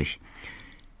von sich.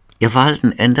 Ihr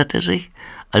Verhalten änderte sich,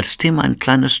 als Tim ein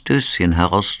kleines Döschen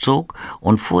herauszog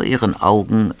und vor ihren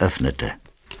Augen öffnete.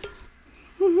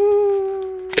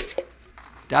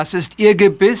 Das ist Ihr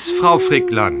Gebiss, Frau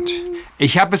Frickland.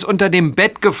 Ich habe es unter dem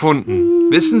Bett gefunden.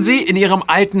 Wissen Sie, in Ihrem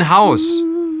alten Haus.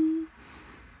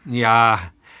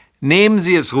 Ja, nehmen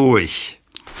Sie es ruhig.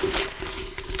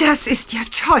 Das ist ja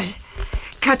toll.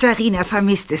 Katharina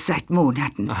vermisst es seit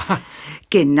Monaten.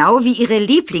 Genau wie ihre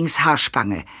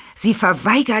Lieblingshaarspange. Sie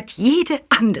verweigert jede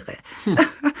andere.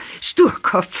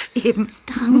 Sturkopf eben.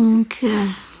 Danke.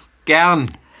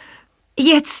 Gern.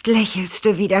 Jetzt lächelst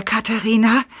du wieder,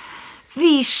 Katharina.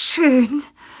 Wie schön.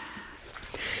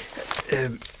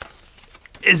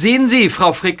 Sehen Sie,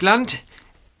 Frau Frickland,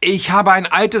 ich habe ein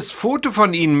altes Foto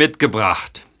von Ihnen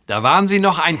mitgebracht. Da waren Sie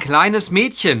noch ein kleines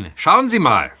Mädchen. Schauen Sie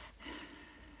mal.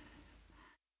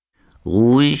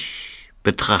 Ruhig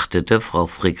betrachtete Frau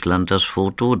Frickland das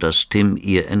Foto, das Tim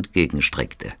ihr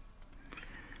entgegenstreckte.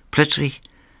 Plötzlich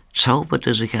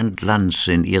zauberte sich ein Glanz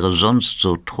in ihre sonst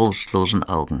so trostlosen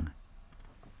Augen.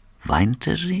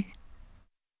 Weinte sie?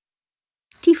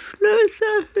 Die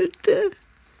Flößerhütte.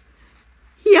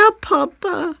 Ja,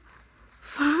 Papa.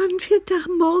 Fahren wir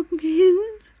da morgen hin?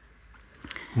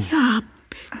 Ja,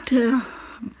 bitte.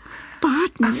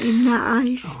 Baden in der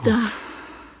Eister.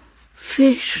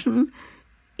 Fischen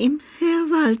im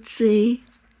Herwaldsee.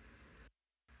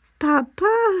 Papa,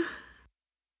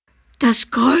 das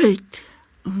Gold.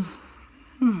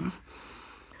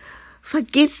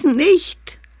 Vergiss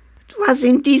nicht, was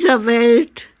in dieser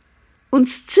Welt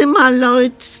uns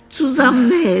Zimmerleut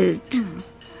zusammenhält.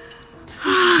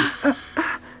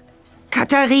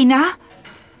 Katharina?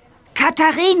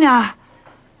 Katharina!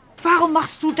 Warum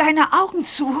machst du deine Augen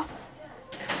zu?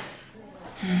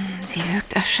 Sie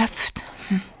wirkt erschöpft.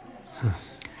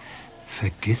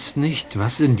 Vergiss nicht,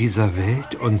 was in dieser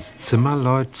Welt uns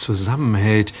Zimmerleut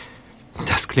zusammenhält.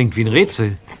 Das klingt wie ein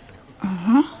Rätsel.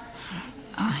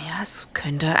 Naja, es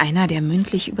könnte einer der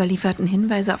mündlich überlieferten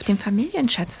Hinweise auf den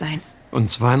Familienschatz sein. Und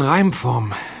zwar in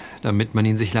Reimform, damit man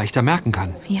ihn sich leichter merken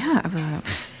kann. Ja, aber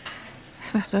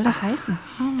was soll das heißen?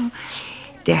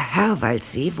 Der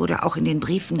Herwaldsee wurde auch in den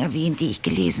Briefen erwähnt, die ich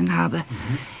gelesen habe.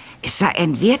 Es sei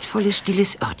ein wertvolles,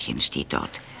 stilles Örtchen, steht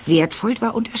dort. Wertvoll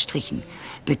war unterstrichen.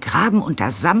 Begraben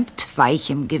unter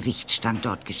samtweichem Gewicht stand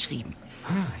dort geschrieben.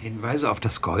 Hinweise auf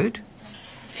das Gold?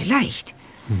 Vielleicht.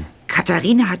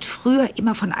 Katharina hat früher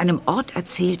immer von einem Ort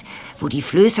erzählt, wo die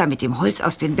Flößer mit dem Holz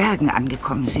aus den Bergen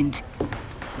angekommen sind.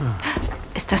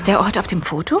 Ist das der Ort auf dem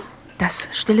Foto? Das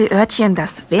stille Örtchen,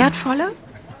 das Wertvolle?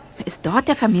 Ist dort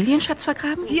der Familienschatz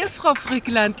vergraben? Hier, Frau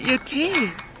Frickland, Ihr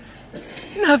Tee.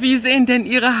 Na, wie sehen denn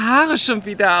Ihre Haare schon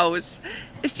wieder aus?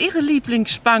 Ist Ihre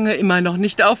Lieblingsspange immer noch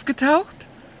nicht aufgetaucht?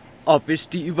 Ob es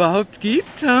die überhaupt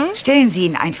gibt, hm? Stellen Sie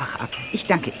ihn einfach ab. Ich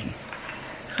danke Ihnen.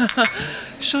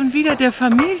 Schon wieder der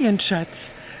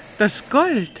Familienschatz. Das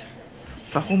Gold.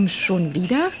 Warum schon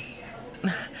wieder?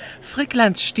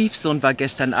 Fricklands Stiefsohn war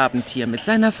gestern Abend hier mit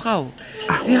seiner Frau.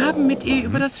 Sie haben mit ihr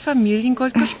über das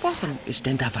Familiengold gesprochen. Ist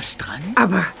denn da was dran?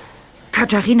 Aber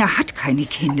Katharina hat keine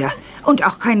Kinder und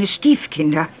auch keine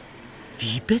Stiefkinder.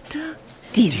 Wie bitte?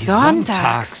 Die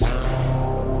Sonntags.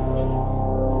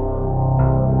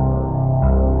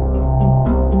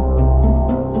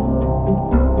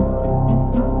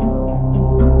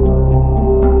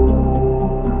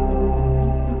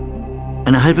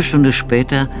 Eine halbe Stunde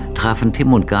später trafen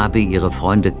Tim und Gabi ihre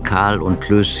Freunde Karl und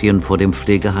Klößchen vor dem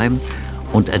Pflegeheim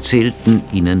und erzählten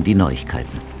ihnen die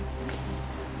Neuigkeiten.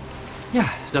 Ja,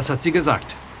 das hat sie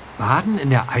gesagt. Baden in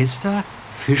der Eister,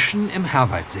 Fischen im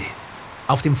Herwaldsee.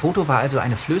 Auf dem Foto war also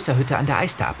eine Flößerhütte an der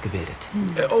Eister abgebildet.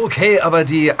 Okay, aber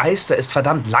die Eister ist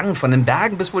verdammt lang, von den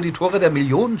Bergen bis vor die Tore der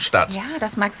Millionenstadt. Ja,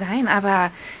 das mag sein,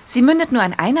 aber sie mündet nur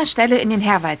an einer Stelle in den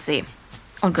Herwaldsee.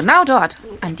 Und genau dort,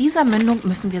 an dieser Mündung,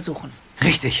 müssen wir suchen.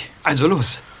 Richtig, also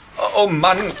los. Oh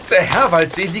Mann, der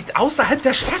Herwaldsee liegt außerhalb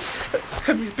der Stadt.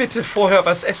 Können wir bitte vorher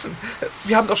was essen?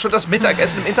 Wir haben doch schon das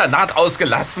Mittagessen im Internat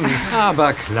ausgelassen.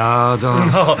 Aber klar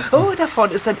doch. Oh, da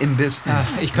vorne ist ein Imbiss. Ja,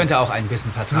 ich könnte auch einen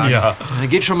Bissen vertragen. Ja.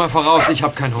 Geht schon mal voraus, ich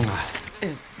habe keinen Hunger.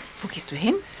 Wo gehst du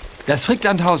hin? Das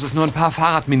Fricklandhaus ist nur ein paar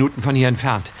Fahrradminuten von hier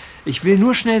entfernt. Ich will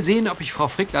nur schnell sehen, ob ich Frau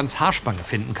Fricklands Haarspange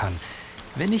finden kann.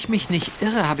 Wenn ich mich nicht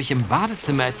irre, habe ich im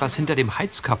Badezimmer etwas hinter dem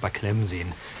Heizkörper klemmen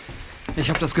sehen. Ich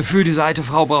habe das Gefühl, diese alte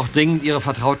Frau braucht dringend ihre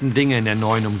vertrauten Dinge in der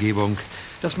neuen Umgebung.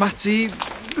 Das macht sie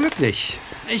glücklich.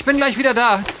 Ich bin gleich wieder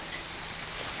da.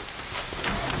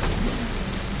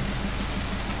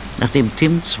 Nachdem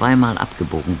Tim zweimal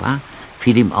abgebogen war,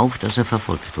 fiel ihm auf, dass er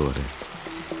verfolgt wurde.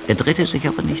 Er drehte sich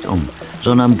aber nicht um,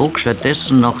 sondern bog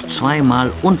stattdessen noch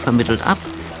zweimal unvermittelt ab.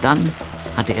 Dann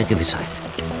hatte er Gewissheit.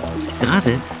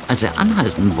 Gerade als er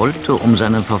anhalten wollte, um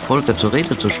seinen Verfolger zur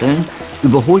Rede zu stellen,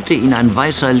 überholte ihn ein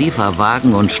weißer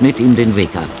Lieferwagen und schnitt ihm den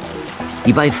Weg ab.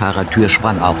 Die Beifahrertür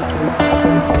sprang auf.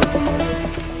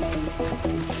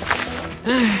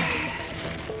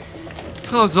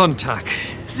 Frau Sonntag,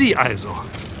 Sie also.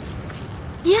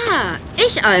 Ja,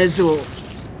 ich also.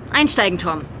 Einsteigen,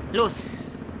 Tom. Los.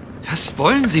 Was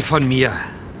wollen Sie von mir?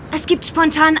 Es gibt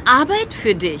spontan Arbeit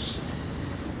für dich.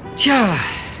 Tja,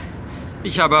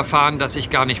 ich habe erfahren, dass ich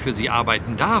gar nicht für Sie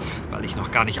arbeiten darf, weil ich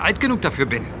noch gar nicht alt genug dafür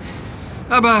bin.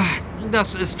 Aber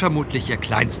das ist vermutlich Ihr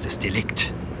kleinstes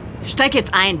Delikt. Steig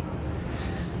jetzt ein.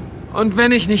 Und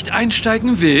wenn ich nicht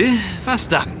einsteigen will, was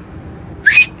dann?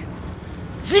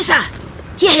 Süßer,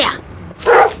 hierher.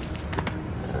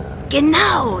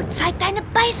 Genau, zeig deine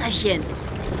Beißerchen.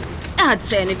 Er hat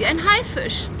Zähne wie ein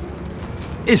Haifisch.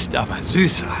 Ist aber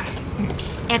süßer.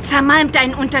 Er zermalmt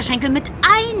deinen Unterschenkel mit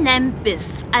einem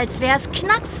Biss, als wär's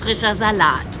knackfrischer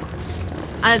Salat.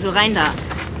 Also rein da.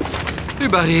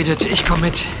 Überredet, ich komme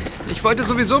mit. Ich wollte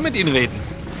sowieso mit Ihnen reden.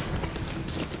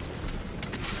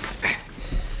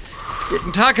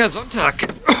 Guten Tag, Herr Sonntag.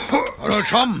 Hallo,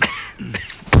 Tom.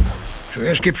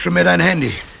 Zuerst gibst du mir dein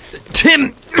Handy.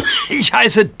 Tim! Ich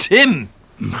heiße Tim.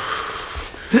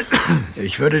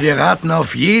 Ich würde dir raten,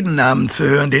 auf jeden Namen zu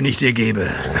hören, den ich dir gebe.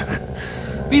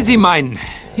 Wie Sie meinen.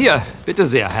 Hier, bitte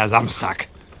sehr, Herr Samstag.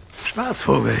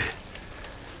 Spaßvogel.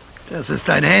 Das ist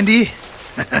dein Handy?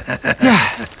 Ja.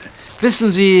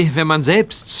 Wissen Sie, wenn man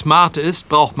selbst smart ist,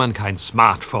 braucht man kein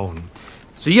Smartphone.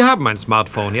 Sie haben ein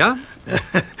Smartphone, ja?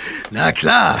 Na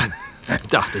klar.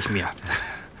 Dachte ich mir.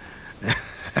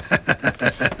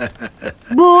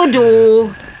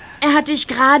 Bodo, er hat dich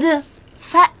gerade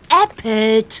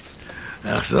veräppelt.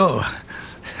 Ach so,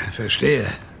 verstehe.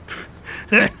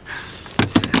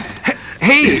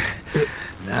 Hey!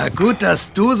 Na gut,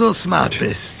 dass du so smart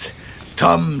bist.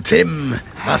 Tom, Tim,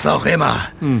 was auch immer.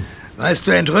 Weißt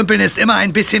du, entrümpeln ist immer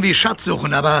ein bisschen wie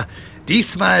Schatzsuchen, aber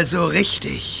diesmal so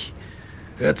richtig.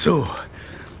 Hör zu.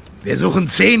 Wir suchen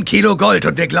 10 Kilo Gold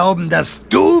und wir glauben, dass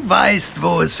du weißt,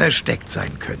 wo es versteckt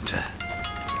sein könnte.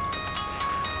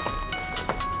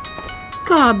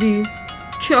 Gabi,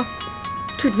 tja,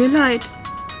 tut mir leid.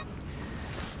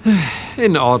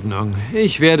 In Ordnung.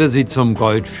 Ich werde Sie zum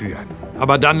Gold führen.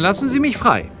 Aber dann lassen Sie mich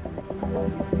frei.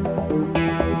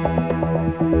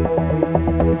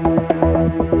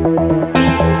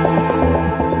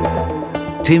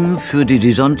 Tim führte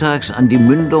die sonntags an die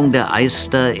Mündung der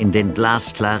Eister in den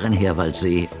glasklaren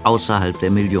Herwaldsee außerhalb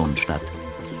der Millionenstadt.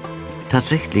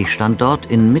 Tatsächlich stand dort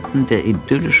inmitten der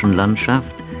idyllischen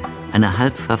Landschaft eine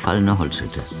halb verfallene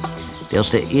Holzhütte. Der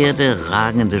aus der Erde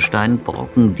ragende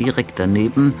Steinbrocken direkt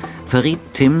daneben verriet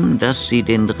Tim, dass sie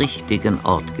den richtigen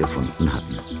Ort gefunden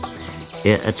hatten.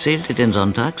 Er erzählte den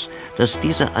Sonntags, dass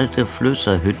diese alte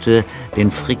Flößerhütte den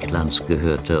Fricklands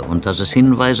gehörte und dass es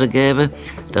Hinweise gäbe,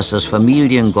 dass das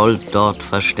Familiengold dort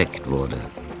versteckt wurde.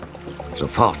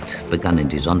 Sofort begannen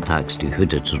die Sonntags, die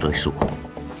Hütte zu durchsuchen.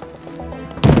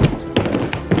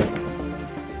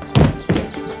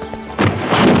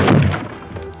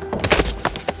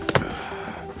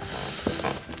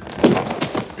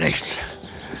 Nichts.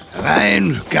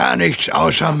 Rein gar nichts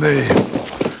außer Müll,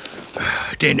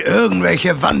 den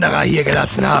irgendwelche Wanderer hier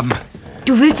gelassen haben.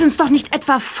 Du willst uns doch nicht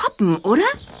etwa foppen, oder?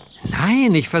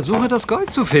 Nein, ich versuche, das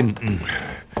Gold zu finden.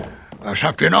 Was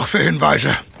habt ihr noch für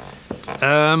Hinweise?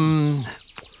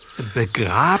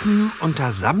 Begraben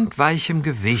unter samtweichem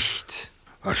Gewicht.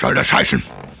 Was soll das heißen?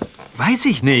 Weiß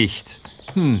ich nicht.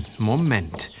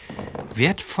 Moment.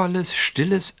 Wertvolles,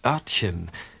 stilles Örtchen.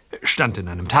 Stand in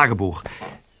einem Tagebuch.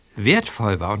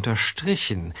 Wertvoll war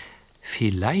unterstrichen.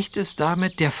 Vielleicht ist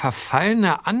damit der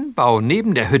verfallene Anbau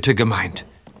neben der Hütte gemeint.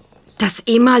 Das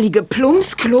ehemalige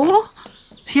Plumpsklo?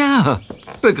 Ja,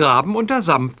 begraben unter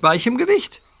samtweichem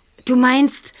Gewicht. Du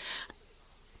meinst...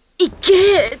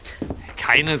 Igitt!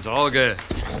 Keine Sorge.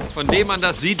 Von dem, an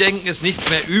das Sie denken, ist nichts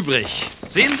mehr übrig.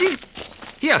 Sehen Sie?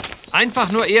 Hier,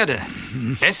 einfach nur Erde.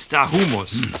 Bester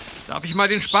Humus. Darf ich mal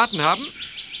den Spaten haben?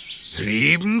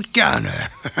 Liebend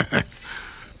gerne.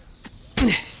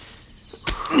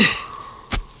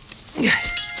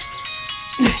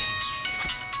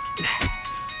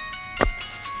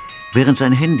 Während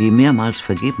sein Handy mehrmals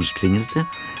vergebens klingelte,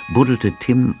 buddelte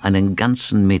Tim einen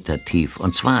ganzen Meter tief,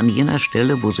 und zwar an jener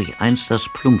Stelle, wo sich einst das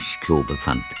Plumpsklo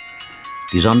befand.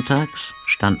 Die Sonntags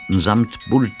standen samt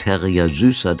Bullterrier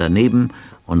Süßer daneben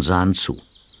und sahen zu.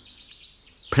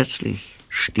 Plötzlich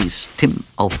stieß Tim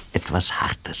auf etwas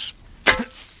Hartes.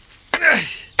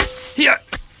 Hier.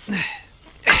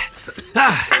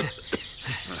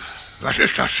 Was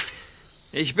ist das?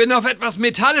 Ich bin auf etwas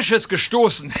Metallisches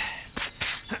gestoßen.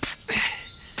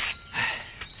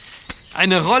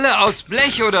 Eine Rolle aus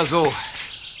Blech oder so.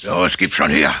 Los, gib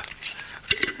schon her.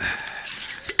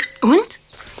 Und?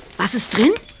 Was ist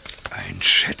drin? Ein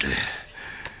Schädel.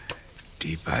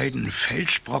 Die beiden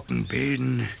Felsbrocken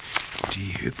bilden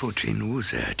die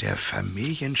Hypotenuse. Der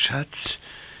Familienschatz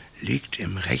liegt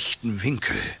im rechten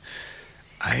Winkel,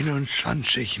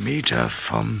 21 Meter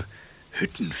vom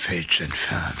Hüttenfels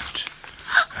entfernt.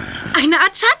 Eine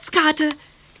Art Schatzkarte.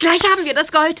 Gleich haben wir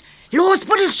das Gold. Los,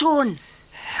 buddel schon.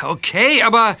 Okay,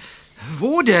 aber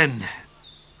wo denn?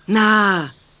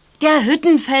 Na, der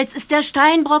Hüttenfels ist der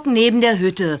Steinbrocken neben der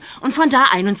Hütte und von da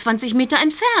 21 Meter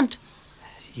entfernt.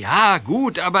 Ja,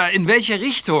 gut, aber in welche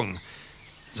Richtung?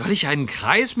 Soll ich einen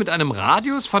Kreis mit einem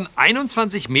Radius von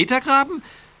 21 Meter graben?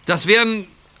 Das wären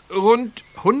rund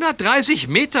 130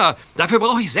 Meter. Dafür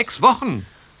brauche ich 6 Wochen.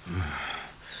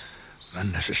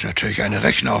 Mann, das ist natürlich eine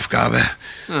Rechenaufgabe.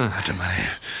 Warte mal,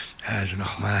 also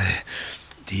nochmal.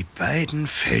 Die beiden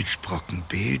Felsbrocken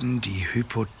bilden die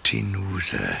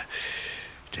Hypotenuse.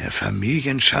 Der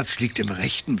Familienschatz liegt im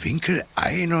rechten Winkel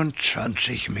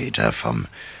 21 Meter vom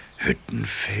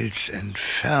Hüttenfels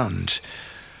entfernt.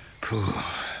 Puh.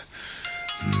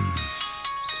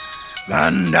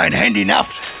 Mann, dein Handy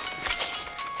nervt.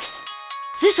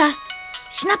 Süßer,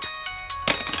 schnapp.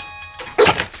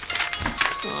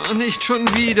 Oh, nicht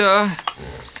schon wieder.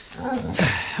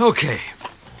 Okay,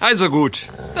 also gut.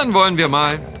 Dann wollen wir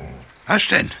mal. Was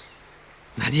denn?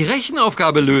 Na, die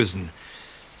Rechenaufgabe lösen.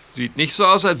 Sieht nicht so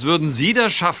aus, als würden Sie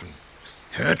das schaffen.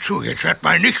 Hör zu, jetzt werd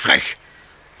mal nicht frech.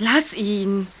 Lass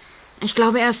ihn. Ich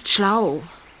glaube, er ist schlau.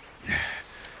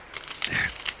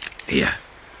 Hier.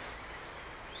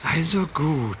 Also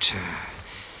gut.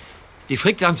 Die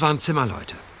Fricklands waren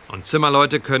Zimmerleute. Und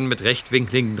Zimmerleute können mit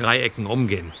rechtwinkligen Dreiecken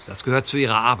umgehen. Das gehört zu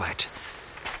ihrer Arbeit.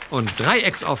 Und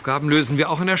Dreiecksaufgaben lösen wir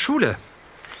auch in der Schule.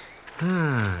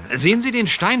 Sehen Sie den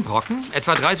Steinbrocken?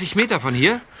 Etwa 30 Meter von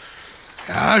hier?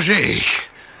 Ja, sehe ich.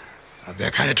 Aber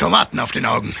ja keine Tomaten auf den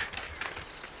Augen.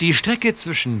 Die Strecke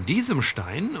zwischen diesem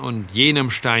Stein und jenem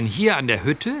Stein hier an der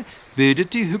Hütte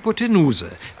bildet die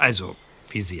Hypotenuse. Also,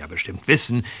 wie Sie ja bestimmt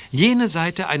wissen, jene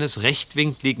Seite eines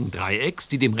rechtwinkligen Dreiecks,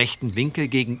 die dem rechten Winkel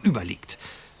gegenüber liegt.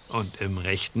 Und im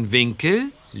rechten Winkel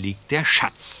liegt der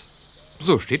Schatz.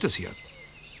 So steht es hier.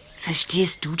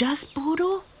 Verstehst du das,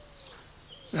 Bodo?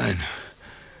 Nein,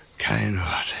 kein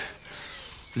Wort.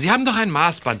 Sie haben doch ein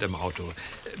Maßband im Auto.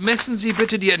 Messen Sie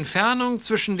bitte die Entfernung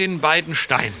zwischen den beiden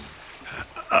Steinen.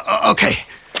 Okay.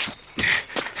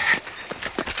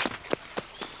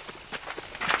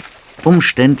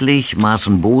 Umständlich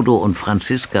maßen Bodo und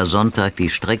Franziska Sonntag die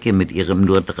Strecke mit ihrem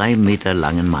nur 3 Meter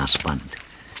langen Maßband.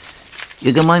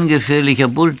 Ihr gemeingefährlicher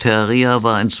Bullterrier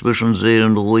war inzwischen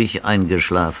seelenruhig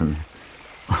eingeschlafen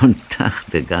und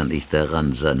dachte gar nicht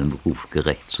daran, seinem Ruf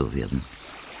gerecht zu werden.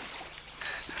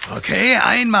 Okay,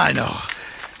 einmal noch.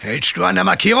 Hältst du an der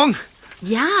Markierung?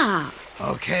 Ja.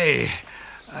 Okay.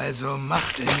 Also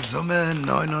macht in Summe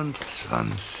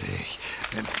 29.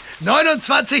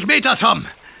 29 Meter, Tom.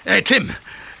 Tim.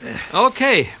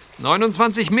 Okay,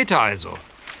 29 Meter also.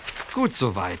 Gut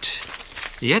soweit.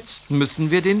 Jetzt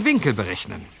müssen wir den Winkel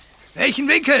berechnen. Welchen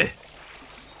Winkel?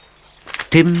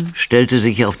 Tim stellte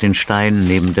sich auf den Stein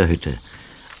neben der Hütte.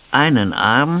 Einen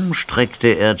Arm streckte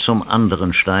er zum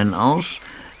anderen Stein aus,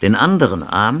 den anderen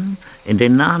Arm in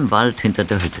den nahen Wald hinter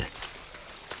der Hütte.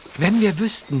 Wenn wir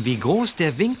wüssten, wie groß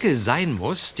der Winkel sein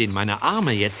muss, den meine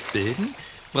Arme jetzt bilden,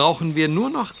 brauchen wir nur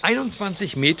noch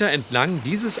 21 Meter entlang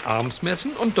dieses Arms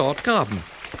messen und dort graben.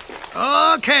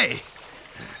 Okay.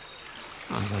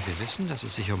 Und weil wir wissen, dass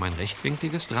es sich um ein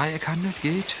rechtwinkliges Dreieck handelt,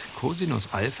 gilt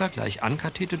Cosinus Alpha gleich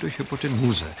Ankathete durch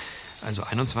Hypotenuse. Also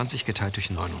 21 geteilt durch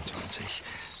 29.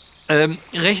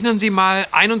 Rechnen Sie mal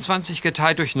 21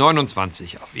 geteilt durch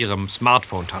 29 auf Ihrem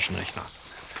Smartphone-Taschenrechner.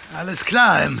 Alles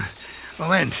klar.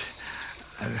 Moment.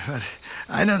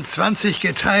 21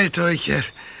 geteilt durch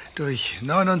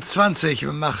 29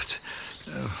 macht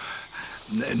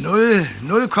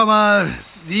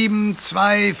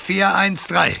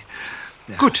 0,72413.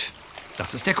 Ja. Gut,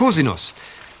 das ist der Cosinus.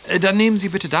 Dann nehmen Sie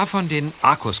bitte davon den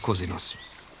Arcus-Cosinus.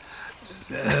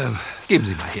 Geben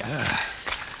Sie mal her.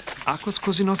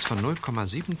 Arcus-Cosinus von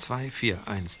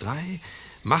 0,72413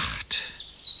 macht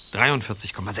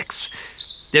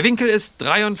 43,6. Der Winkel ist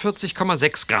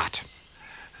 43,6 Grad.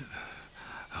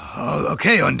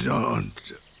 Okay, und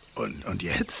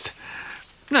jetzt?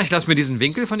 Na, ich lasse mir diesen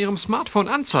Winkel von Ihrem Smartphone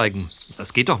anzeigen.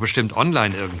 Das geht doch bestimmt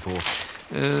online irgendwo.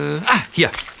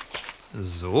 Hier.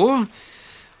 So.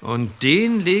 Und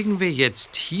den legen wir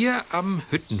jetzt hier am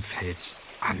Hüttenfels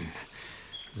an.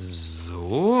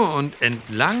 So, und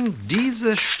entlang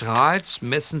dieses Strahls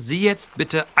messen Sie jetzt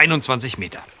bitte 21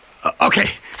 Meter. Okay.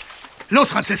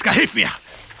 Los, Franziska, hilf mir.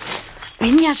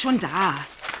 Bin ja schon da.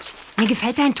 Mir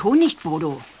gefällt dein Ton nicht,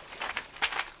 Bodo.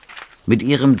 Mit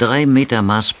ihrem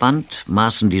 3-Meter-Maßband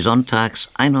maßen die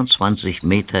sonntags 21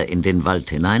 Meter in den Wald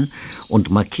hinein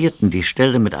und markierten die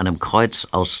Stelle mit einem Kreuz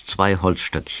aus 2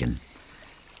 Holzstöckchen.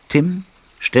 Tim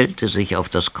stellte sich auf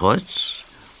das Kreuz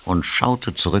und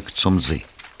schaute zurück zum See.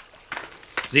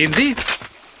 Sehen Sie?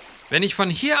 Wenn ich von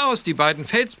hier aus die beiden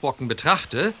Felsbrocken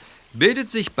betrachte, bildet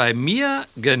sich bei mir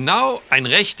genau ein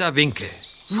rechter Winkel.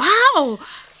 Wow!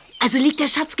 Also liegt der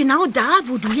Schatz genau da,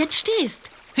 wo du jetzt stehst.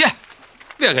 Ja,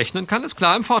 wer rechnen kann, ist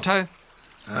klar im Vorteil.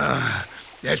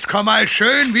 Jetzt komm mal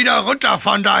schön wieder runter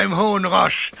von deinem hohen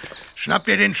Rosch. Schnapp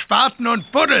dir den Spaten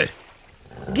und buddel.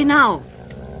 Genau.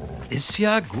 Ist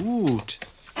ja gut.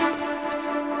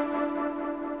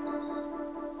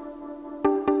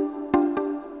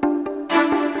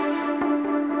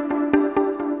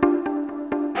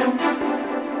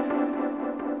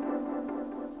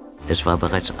 Es war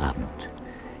bereits Abend.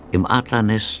 Im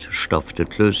Adlernest stopfte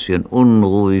Klößchen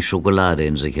unruhig Schokolade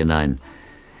in sich hinein.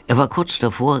 Er war kurz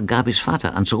davor, Gabis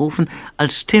Vater anzurufen,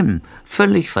 als Tim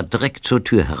völlig verdreckt zur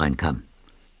Tür hereinkam.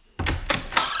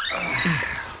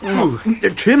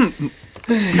 Tim,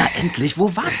 na endlich,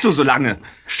 wo warst du so lange?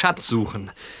 Schatz suchen.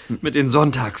 Mit den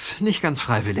Sonntags. Nicht ganz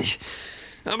freiwillig.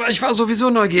 Aber ich war sowieso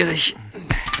neugierig.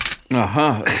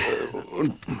 Aha.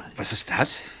 Und was ist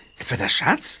das? Etwa der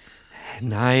Schatz?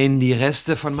 Nein, die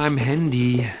Reste von meinem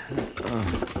Handy.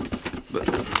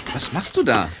 Was machst du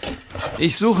da?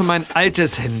 Ich suche mein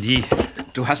altes Handy.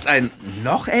 Du hast ein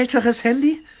noch älteres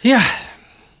Handy? Ja.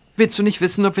 Willst du nicht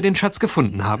wissen, ob wir den Schatz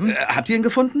gefunden haben? Habt ihr ihn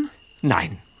gefunden?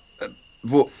 Nein.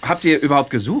 Wo habt ihr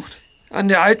überhaupt gesucht? An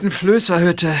der alten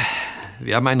Flößerhütte.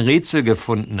 Wir haben ein Rätsel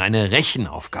gefunden, eine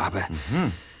Rechenaufgabe.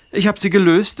 Ich habe sie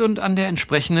gelöst und an der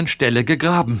entsprechenden Stelle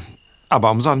gegraben.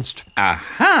 Aber umsonst.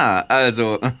 Aha,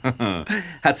 also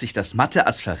hat sich das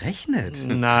Mathe-Ass verrechnet?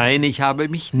 Nein, ich habe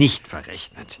mich nicht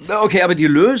verrechnet. Okay, aber die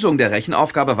Lösung der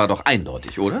Rechenaufgabe war doch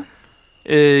eindeutig, oder?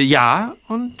 Ja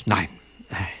und nein.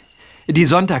 Die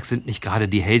Sonntags sind nicht gerade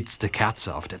die hellste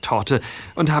Kerze auf der Torte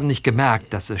und haben nicht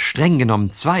gemerkt, dass es streng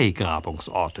genommen 2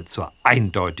 Grabungsorte zur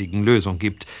eindeutigen Lösung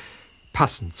gibt.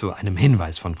 Passend zu einem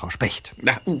Hinweis von Frau Specht.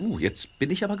 Na, jetzt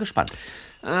bin ich aber gespannt.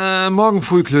 Morgen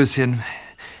früh, Klößchen.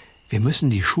 Wir müssen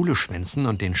die Schule schwänzen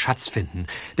und den Schatz finden.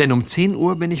 Denn um 10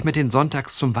 Uhr bin ich mit den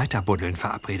Sonntags zum Weiterbuddeln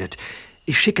verabredet.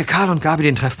 Ich schicke Karl und Gabi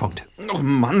den Treffpunkt. Oh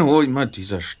Mann, oh, immer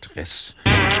dieser Stress.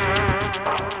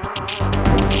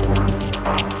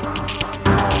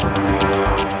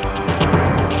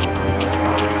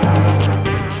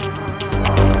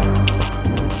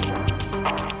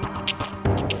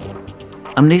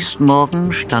 Am nächsten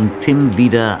Morgen stand Tim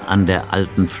wieder an der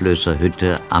alten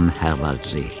Flößerhütte am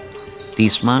Herwaldsee.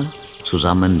 Diesmal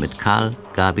zusammen mit Karl,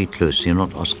 Gabi, Klößchen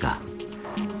und Oskar.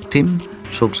 Tim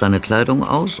zog seine Kleidung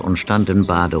aus und stand in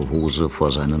Badehose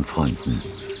vor seinen Freunden.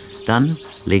 Dann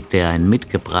legte er ein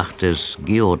mitgebrachtes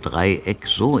Geodreieck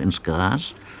so ins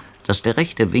Gras, dass der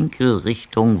rechte Winkel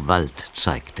Richtung Wald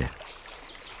zeigte.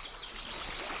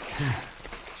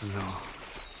 So.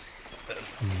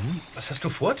 Was hast du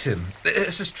vor, Tim?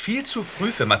 Es ist viel zu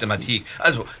früh für Mathematik.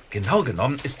 Also, genau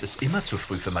genommen ist es immer zu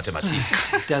früh für Mathematik.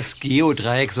 Das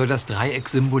Geodreieck soll das Dreieck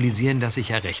symbolisieren, das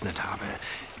ich errechnet habe.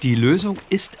 Die Lösung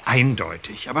ist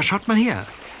eindeutig. Aber schaut mal her.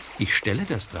 Ich stelle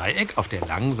das Dreieck auf der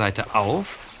langen Seite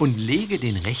auf und lege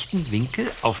den rechten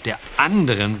Winkel auf der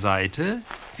anderen Seite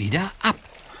wieder ab.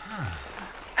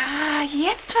 Ah,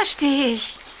 jetzt verstehe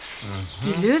ich.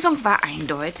 Die Lösung war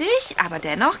eindeutig, aber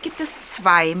dennoch gibt es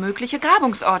 2 mögliche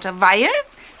Grabungsorte, weil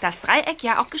das Dreieck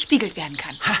ja auch gespiegelt werden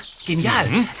kann. Ha,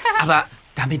 genial. Aber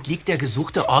damit liegt der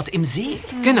gesuchte Ort im See.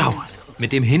 Genau.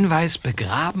 Mit dem Hinweis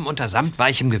begraben unter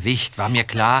samtweichem Gewicht war mir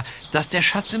klar, dass der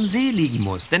Schatz im See liegen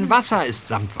muss, denn Wasser ist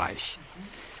samtweich.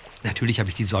 Natürlich habe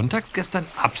ich die sonntags gestern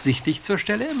absichtlich zur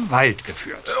Stelle im Wald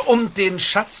geführt. Um den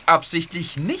Schatz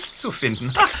absichtlich nicht zu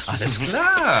finden. Ha, alles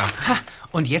klar. Ha,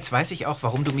 und jetzt weiß ich auch,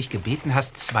 warum du mich gebeten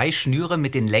hast, 2 Schnüre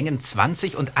mit den Längen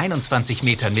 20 und 21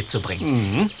 Metern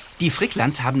mitzubringen. Die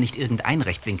Fricklands haben nicht irgendein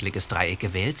rechtwinkliges Dreieck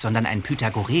gewählt, sondern ein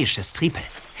pythagoreisches Tripel.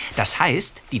 Das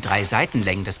heißt, die 3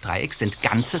 Seitenlängen des Dreiecks sind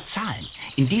ganze Zahlen.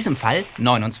 In diesem Fall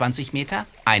 29 Meter,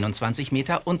 21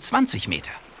 Meter und 20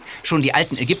 Meter. Schon die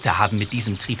alten Ägypter haben mit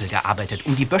diesem Tripel gearbeitet,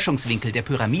 um die Böschungswinkel der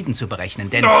Pyramiden zu berechnen,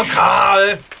 denn... Oh,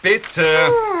 Karl, bitte!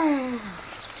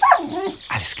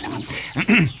 Alles klar.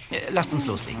 Lasst uns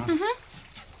loslegen.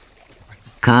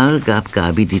 Karl gab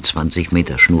Gabi die 20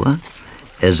 Meter Schnur.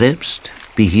 Er selbst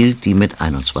behielt die mit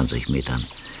 21 Metern.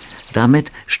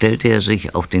 Damit stellte er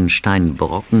sich auf den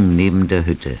Steinbrocken neben der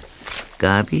Hütte.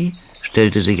 Gabi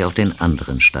stellte sich auf den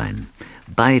anderen Stein.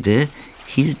 Beide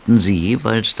hielten sie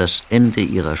jeweils das Ende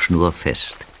ihrer Schnur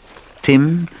fest.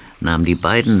 Tim nahm die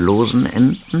beiden losen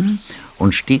Enden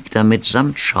und stieg damit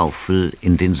samt Schaufel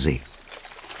in den See.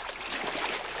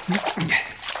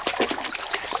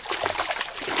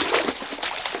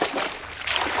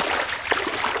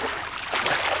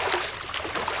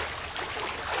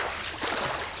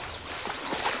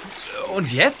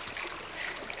 Und jetzt?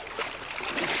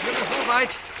 Ich schwimme so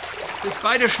weit, bis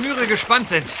beide Schnüre gespannt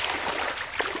sind.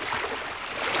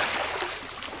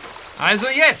 Also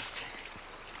jetzt.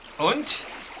 Und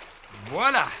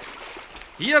voilà.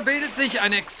 Hier bildet sich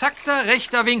ein exakter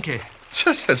rechter Winkel.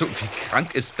 Also, wie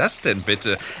krank ist das denn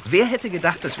bitte? Wer hätte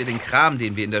gedacht, dass wir den Kram,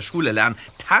 den wir in der Schule lernen,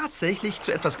 tatsächlich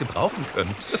zu etwas gebrauchen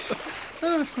können?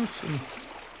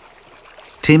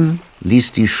 Tim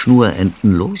ließ die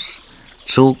Schnurenden los,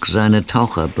 zog seine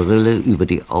Taucherbrille über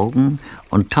die Augen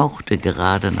und tauchte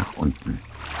gerade nach unten.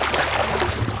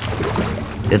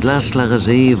 Der glasklare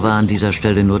See war an dieser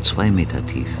Stelle nur 2 Meter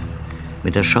tief.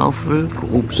 Mit der Schaufel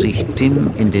grub sich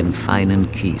Tim in den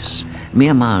feinen Kies.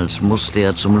 Mehrmals musste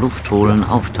er zum Luftholen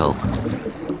auftauchen.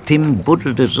 Tim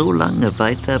buddelte so lange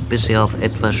weiter, bis er auf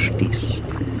etwas stieß.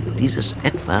 Dieses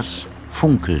Etwas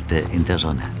funkelte in der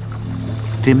Sonne.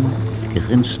 Tim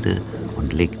grinste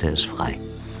und legte es frei.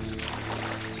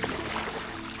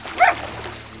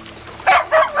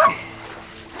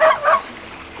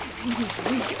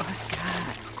 Ruhig, Oskar.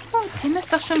 Oh, Tim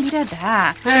ist doch schon wieder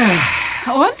da.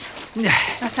 Und?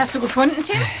 Was hast du gefunden,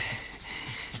 Tim?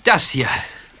 Das hier.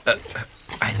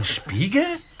 Ein Spiegel?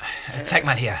 Zeig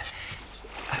mal her.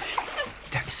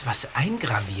 Da ist was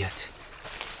eingraviert.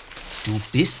 Du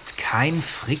bist kein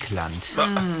Frickland.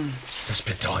 Das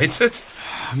bedeutet?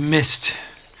 Mist.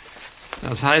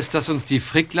 Das heißt, dass uns die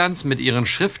Fricklands mit ihren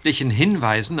schriftlichen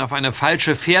Hinweisen auf eine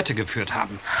falsche Fährte geführt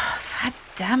haben.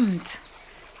 Verdammt.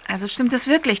 Also stimmt es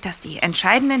wirklich, dass die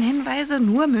entscheidenden Hinweise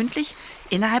nur mündlich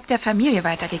innerhalb der Familie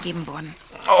weitergegeben wurden?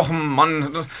 Och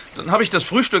Mann, dann habe ich das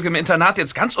Frühstück im Internat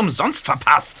jetzt ganz umsonst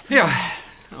verpasst. Ja,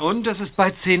 und es ist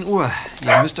bald 10 Uhr.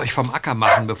 Ihr müsst euch vom Acker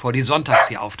machen, bevor die sonntags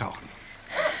hier auftauchen.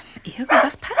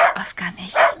 Irgendwas passt Oskar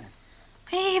nicht.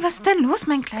 Hey, was ist denn los,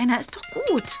 mein Kleiner? Ist doch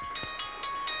gut.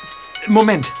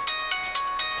 Moment.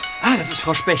 Ah, das ist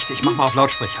Frau Specht. Ich mach mal auf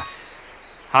Lautsprecher.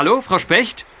 Hallo, Frau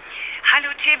Specht? Hallo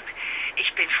Tim,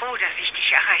 ich bin froh, dass ich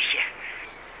dich erreiche.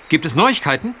 Gibt es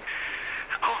Neuigkeiten?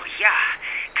 Oh ja,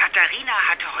 Katharina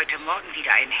hatte heute Morgen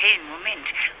wieder einen hellen Moment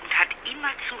und hat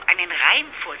immerzu einen Reim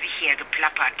vor sich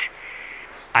hergeplappert.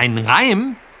 Ein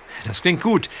Reim? Das klingt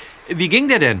gut. Wie ging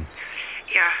der denn?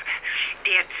 Ja,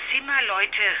 der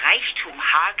Zimmerleute Reichtum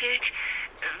hagelt,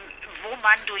 wo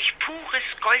man durch pures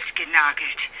Gold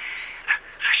genagelt.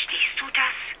 Verstehst du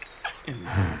das?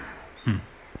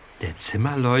 Der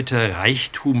Zimmerleute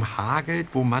Reichtum hagelt,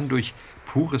 wo man durch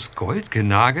pures Gold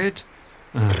genagelt?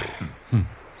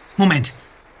 Moment.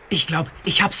 Ich glaube,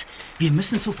 ich hab's. Wir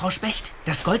müssen zu Frau Specht.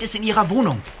 Das Gold ist in ihrer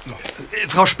Wohnung.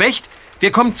 Frau Specht,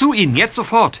 wir kommen zu Ihnen, jetzt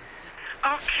sofort.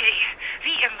 Okay,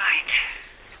 wie ihr meint.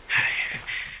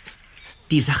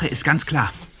 Die Sache ist ganz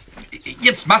klar.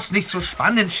 Jetzt mach's nicht so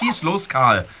spannend. Schieß los,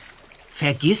 Karl.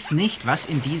 Vergiss nicht, was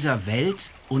in dieser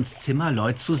Welt uns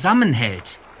Zimmerleut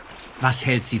zusammenhält. Was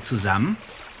hält sie zusammen?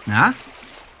 Na?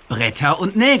 Bretter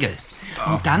und Nägel.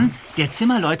 Und dann, der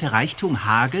Zimmerleute Reichtum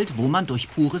hagelt, wo man durch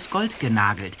pures Gold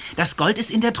genagelt. Das Gold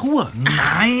ist in der Truhe.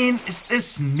 Nein, ist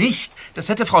es nicht. Das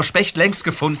hätte Frau Specht längst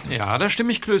gefunden. Ja, da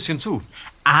stimme ich Klößchen zu.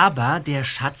 Aber der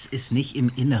Schatz ist nicht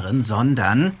im Inneren,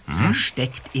 sondern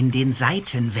versteckt in den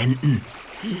Seitenwänden.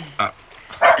 Ach,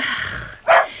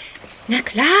 na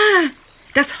klar.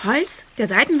 Das Holz der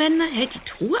Seitenwände hält die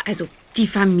Truhe, also die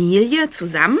Familie,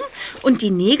 zusammen. Und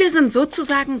die Nägel sind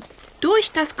sozusagen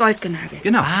durch das Gold genagelt.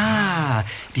 Genau. Ah,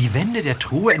 die Wände der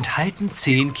Truhe enthalten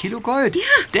 10 Kilo Gold. Ja.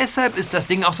 Deshalb ist das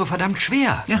Ding auch so verdammt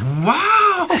schwer. Ja.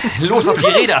 Wow! Los auf die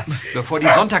Räder, bevor die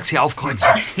sonntags hier aufkreuzen.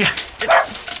 Ja.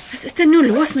 Was ist denn nur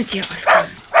los mit dir, Oskar?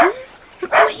 Ja, guck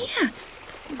mal hier.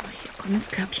 Hier, komm ins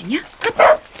Körbchen, ja?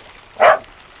 Hopp.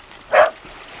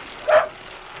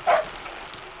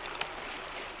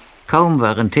 Kaum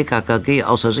waren TKKG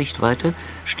außer Sichtweite,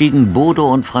 stiegen Bodo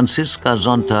und Franziska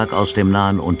Sonntag aus dem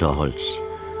nahen Unterholz.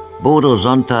 Bodo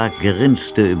Sonntag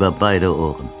grinste über beide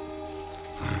Ohren.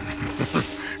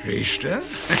 Siehste?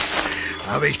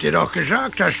 Habe ich dir doch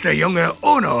gesagt, dass der Junge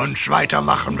ohne uns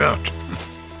weitermachen wird.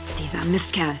 Dieser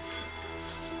Mistkerl.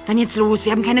 Dann jetzt los,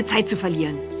 wir haben keine Zeit zu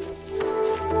verlieren.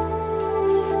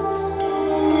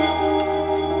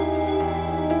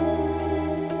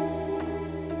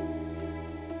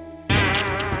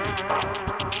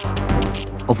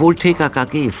 Obwohl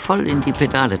TKKG voll in die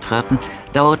Pedale traten,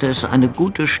 dauerte es eine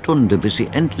gute Stunde, bis sie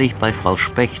endlich bei Frau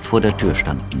Specht vor der Tür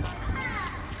standen.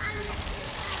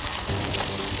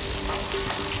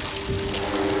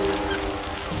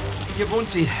 Hier wohnt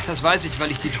sie, das weiß ich,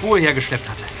 weil ich die Truhe hergeschleppt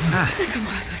hatte. Na, komm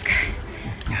raus, Oskar.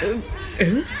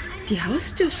 Die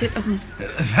Haustür steht offen.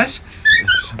 Was?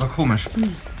 Das ist aber komisch.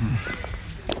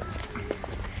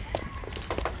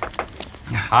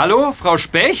 Hallo, Frau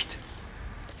Specht?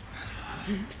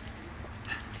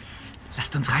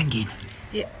 Lasst uns reingehen.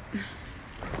 Ja.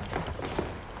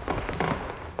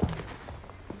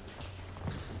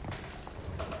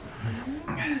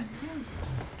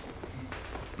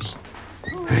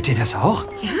 Hört ihr das auch?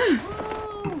 Ja.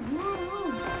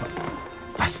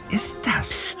 Was ist das?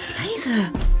 Psst,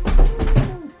 leise.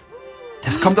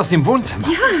 Das kommt aus dem Wohnzimmer.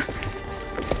 Ja.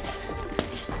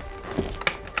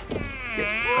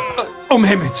 Um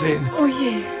Himmels Willen. Oh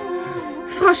je.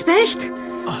 Frau Specht?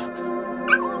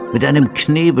 Mit einem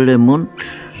Knebel im Mund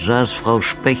saß Frau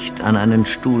Specht an einen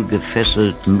Stuhl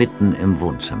gefesselt mitten im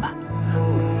Wohnzimmer.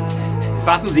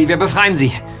 Warten Sie, wir befreien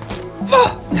Sie.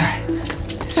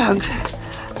 Danke.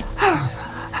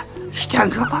 Ich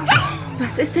danke euch.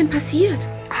 Was ist denn passiert?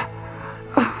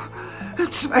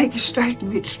 2 Gestalten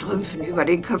mit Strümpfen über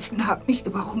den Köpfen haben mich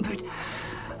überrumpelt.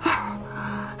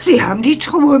 Sie haben die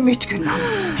Truhe mitgenommen.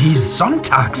 Die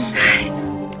Sonntags?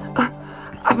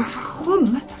 Aber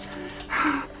warum?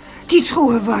 Die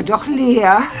Truhe war doch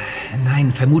leer.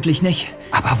 Nein, vermutlich nicht.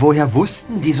 Aber woher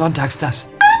wussten die Sonntags das?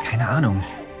 Keine Ahnung.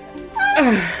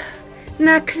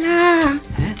 Na klar.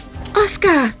 Hä?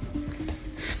 Oskar!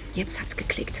 Jetzt hat's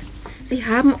geklickt. Sie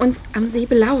haben uns am See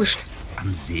belauscht.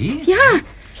 Am See? Ja,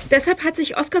 deshalb hat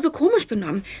sich Oskar so komisch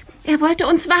benommen. Er wollte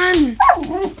uns warnen.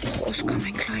 Oh, Oskar,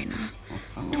 mein Kleiner.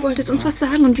 Du wolltest uns was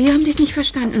sagen und wir haben dich nicht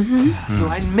verstanden. Hm? So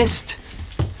ein Mist.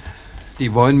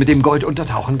 Die wollen mit dem Gold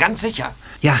untertauchen, ganz sicher.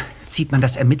 Ja, zieht man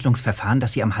das Ermittlungsverfahren,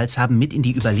 das Sie am Hals haben, mit in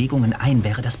die Überlegungen ein,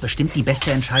 wäre das bestimmt die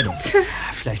beste Entscheidung.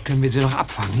 Vielleicht können wir sie noch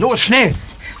abfangen. Los, schnell!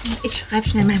 Ich schreibe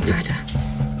schnell meinem Vater.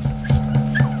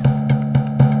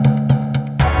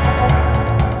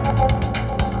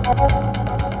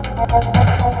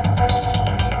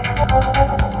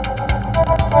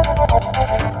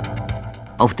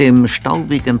 Auf dem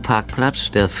staubigen Parkplatz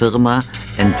der Firma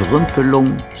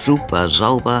Entrümpelung Super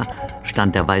Sauber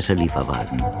stand der weiße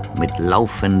Lieferwagen mit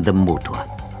laufendem Motor.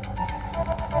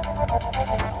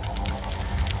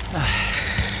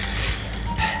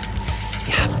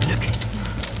 Wir haben Glück.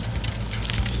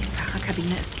 Die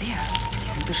Fahrerkabine ist leer.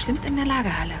 Die sind bestimmt in der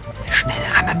Lagerhalle. Schnell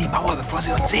ran an die Mauer, bevor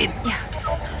sie uns sehen. Ja.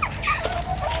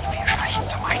 Wir schleichen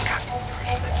zum Eingang.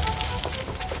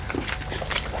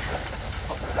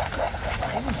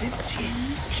 Drin sind sie.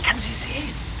 Ich kann sie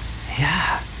sehen.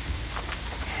 Ja.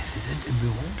 Sie sind im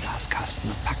Büroglaskasten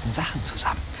und packen Sachen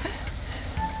zusammen.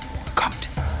 Kommt,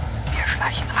 wir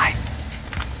schleichen rein.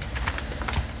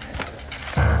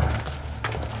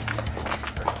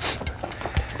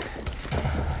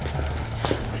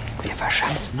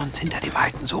 setzen uns hinter dem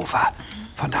alten Sofa.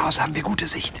 Von da aus haben wir gute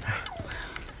Sicht.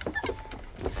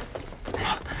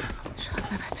 Schau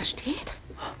mal, was da steht.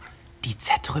 Die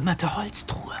zertrümmerte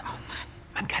Holztruhe.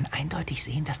 Man kann eindeutig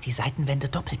sehen, dass die Seitenwände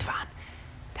doppelt waren.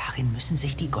 Darin müssen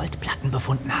sich die Goldplatten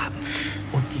befunden haben.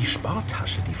 Und die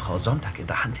Sporttasche, die Frau Sonntag in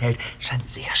der Hand hält, scheint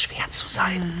sehr schwer zu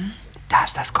sein. Da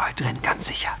ist das Gold drin, ganz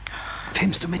sicher.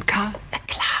 Filmst du mit, Karl? Na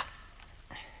klar.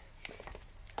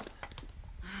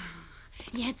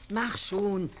 Jetzt mach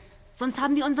schon. Sonst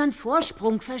haben wir unseren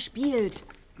Vorsprung verspielt.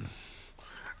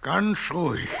 Ganz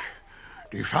ruhig.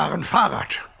 Die fahren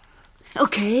Fahrrad.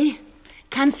 Okay.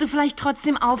 Kannst du vielleicht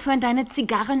trotzdem aufhören, deine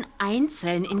Zigarren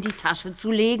einzeln in die Tasche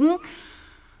zu legen?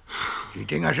 Die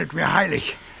Dinger sind mir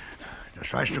heilig.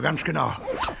 Das weißt du ganz genau.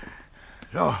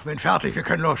 So, bin fertig, wir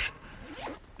können los.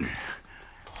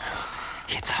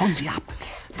 Jetzt hauen sie ab.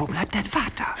 Wo bleibt dein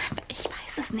Vater? Ich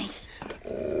weiß es nicht.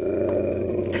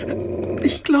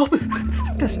 Ich glaube,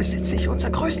 das ist jetzt nicht unser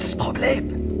größtes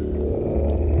Problem.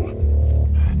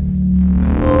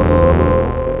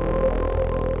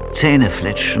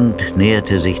 Zähnefletschend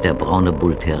näherte sich der braune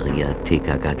Bullterrier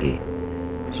TKKG.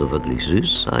 So wirklich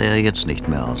süß sah er jetzt nicht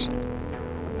mehr aus.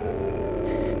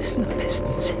 Na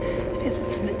bestens. Wir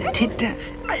sitzen in der Tinte.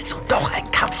 Also doch ein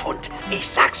Kampfhund. Ich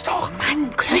sag's doch.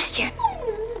 Mann, Klößchen.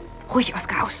 Ruhig,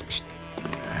 Oskar, aus. Psst.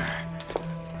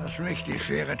 Lass mich die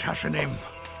schwere Tasche nehmen.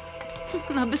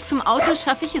 Na, bis zum Auto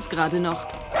schaffe ich es gerade noch.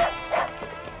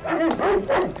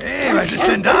 Hey, was ist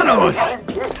denn da los?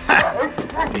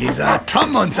 Dieser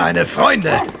Tom und seine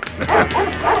Freunde.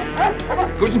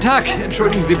 Guten Tag,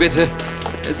 entschuldigen Sie bitte.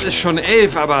 Es ist schon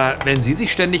 11, aber wenn Sie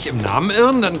sich ständig im Namen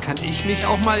irren, dann kann ich mich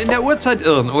auch mal in der Uhrzeit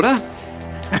irren, oder?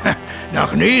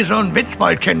 Noch nie so einen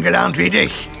Witzbold kennengelernt wie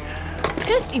dich.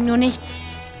 Hilft ihm nur nichts.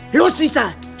 Los,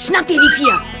 Süßer, schnapp dir die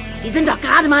 4. Die sind doch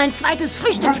gerade mal ein zweites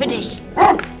Frühstück für dich.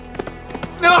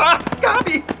 Ah,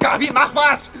 Gabi, mach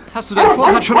was! Hast du dein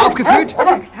Vorrat schon aufgefüllt?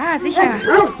 Ja, sicher.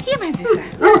 Hier, mein Süßer.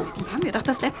 Den haben wir doch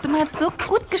das letzte Mal so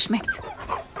gut geschmeckt.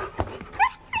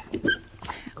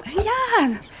 Ja,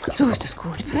 so ist es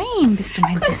gut. Fein bist du,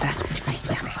 mein Süßer.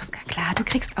 Ja, Oskar, klar, du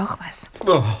kriegst auch was.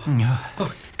 Oh,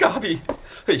 Gabi,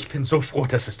 ich bin so froh,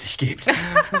 dass es dich gibt.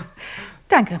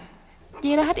 Danke.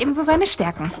 Jeder hat eben so seine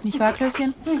Stärken, nicht wahr,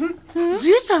 Klößchen?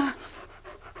 Süßer!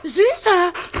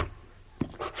 Süßer!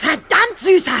 Verdammt,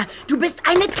 Süßer! Du bist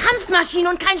eine Kampfmaschine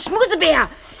und kein Schmusebär!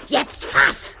 Jetzt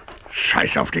fass!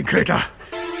 Scheiß auf den Köter.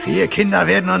 4 Kinder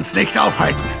werden uns nicht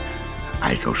aufhalten.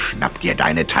 Also schnapp dir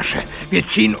deine Tasche. Wir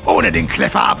ziehen ohne den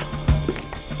Kleffer ab.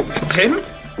 Tim?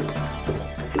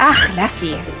 Ach, lass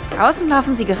sie. Draußen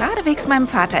laufen sie geradewegs meinem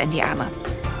Vater in die Arme.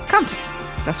 Kommt,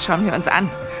 das schauen wir uns an.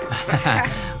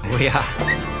 Oh ja.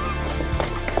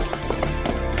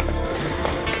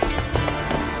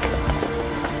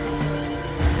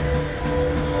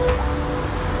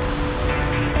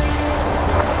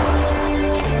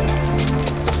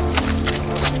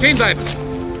 Stehen bleiben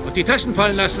und die Taschen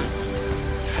fallen lassen.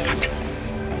 Verdammt.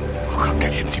 Wo kommt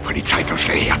denn jetzt die Polizei so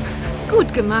schnell her?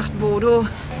 Gut gemacht, Bodo.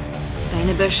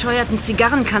 Deine bescheuerten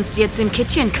Zigarren kannst du jetzt im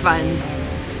Kittchen qualmen.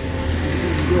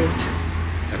 Idiot.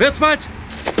 Herr Wirtswald!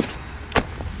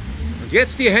 Und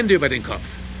jetzt die Hände über den Kopf.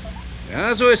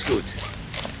 Ja, so ist gut.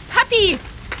 Papi!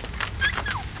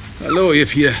 Hallo, ihr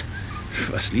 4.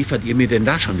 Was liefert ihr mir denn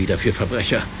da schon wieder für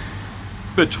Verbrecher?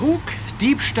 Betrug,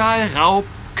 Diebstahl, Raub,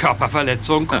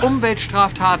 Körperverletzung,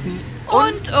 Umweltstraftaten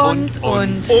Und.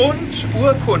 Und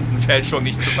Urkundenfälschung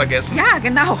nicht zu vergessen. Ja,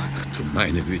 genau. Ach du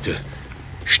meine Güte.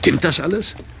 Stimmt das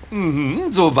alles?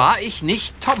 Mhm, so wahr ich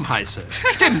nicht Tom heiße.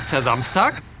 Stimmt's, Herr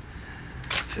Samstag?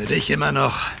 Für dich immer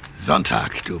noch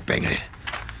Sonntag, du Bengel.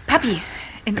 Papi,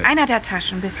 in einer der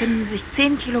Taschen befinden sich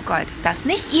 10 Kilo Gold, das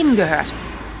nicht Ihnen gehört.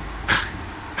 Ach,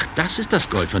 das ist das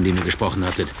Gold, von dem ihr gesprochen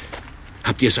hattet.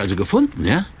 Habt ihr es also gefunden,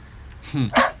 ja?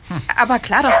 Aber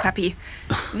klar doch, Papi.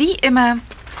 Wie immer.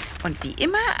 Und wie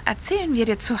immer erzählen wir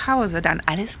dir zu Hause dann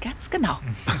alles ganz genau.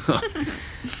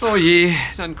 Oh je,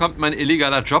 dann kommt mein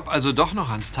illegaler Job also doch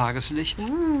noch ans Tageslicht.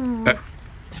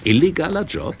 Illegaler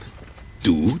Job?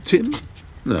 Du, Tim?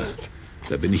 Na,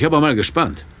 da bin ich aber mal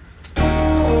gespannt.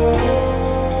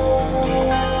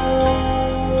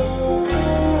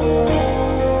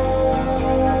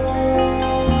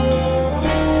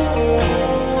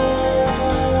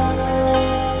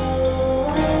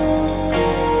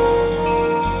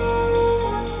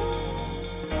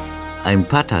 Ein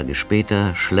paar Tage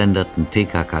später schlenderten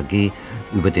TKKG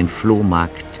über den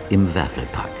Flohmarkt im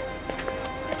Werfelpark.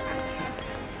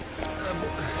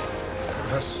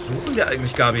 Was suchen wir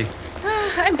eigentlich, Gabi?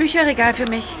 Ein Bücherregal für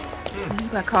mich.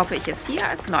 Lieber kaufe ich es hier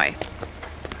als neu.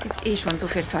 Gibt eh schon so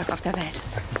viel Zeug auf der Welt.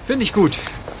 Finde ich gut.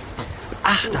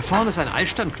 Ach, da vorne ist ein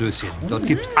Eisstand, Klößchen. Dort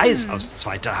gibt's Eis aus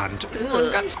zweiter Hand. Nur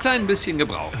ein ganz klein bisschen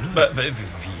gebraucht. Wie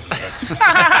jetzt?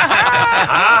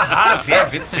 Aha, sehr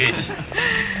witzig.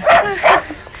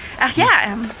 Ach ja,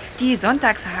 die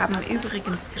Sonntags haben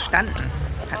übrigens gestanden,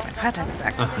 hat mein Vater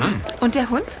gesagt. Und der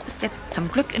Hund ist jetzt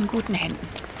zum Glück in guten Händen.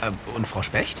 Und Frau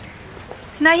Specht?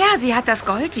 Naja, sie hat das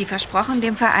Gold, wie versprochen,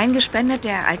 dem Verein gespendet,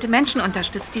 der alte Menschen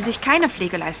unterstützt, die sich keine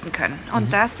Pflege leisten können.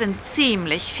 Und das sind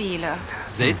ziemlich viele.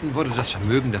 Selten wurde das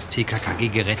Vermögen, das TKKG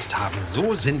gerettet haben,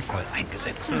 so sinnvoll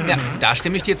eingesetzt. Ja, da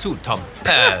stimme ich dir zu, Tom.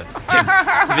 Tim.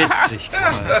 Witzig,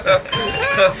 Karl.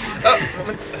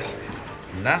 Moment.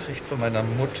 Nachricht von meiner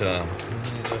Mutter.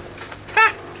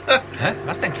 Hä?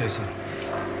 Was denn, Klößchen?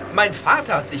 Mein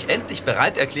Vater hat sich endlich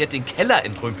bereit erklärt, den Keller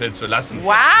entrümpeln zu lassen.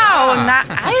 Wow, na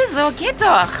also, geht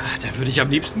doch. Da würde ich am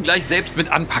liebsten gleich selbst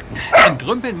mit anpacken.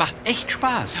 Entrümpeln macht echt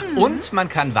Spaß. Und man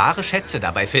kann wahre Schätze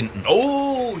dabei finden.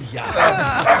 Oh, ja.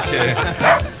 Okay.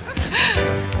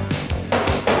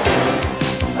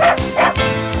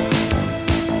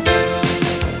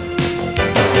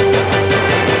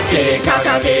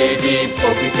 TKKG, die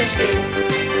Profis sind still.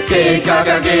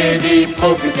 TKKG, die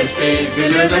Profis sind still. Wir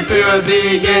lösen für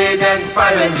sie jeden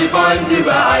Fall, wenn sie wollen,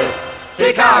 überall.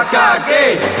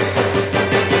 TKKG!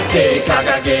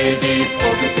 TKKG, die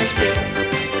Profis sind still.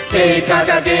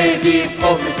 TKKG, die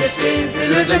Profis sind still. Wir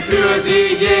lösen für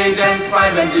sie jeden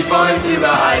Fall, wenn sie wollen,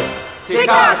 überall.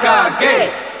 TKKG!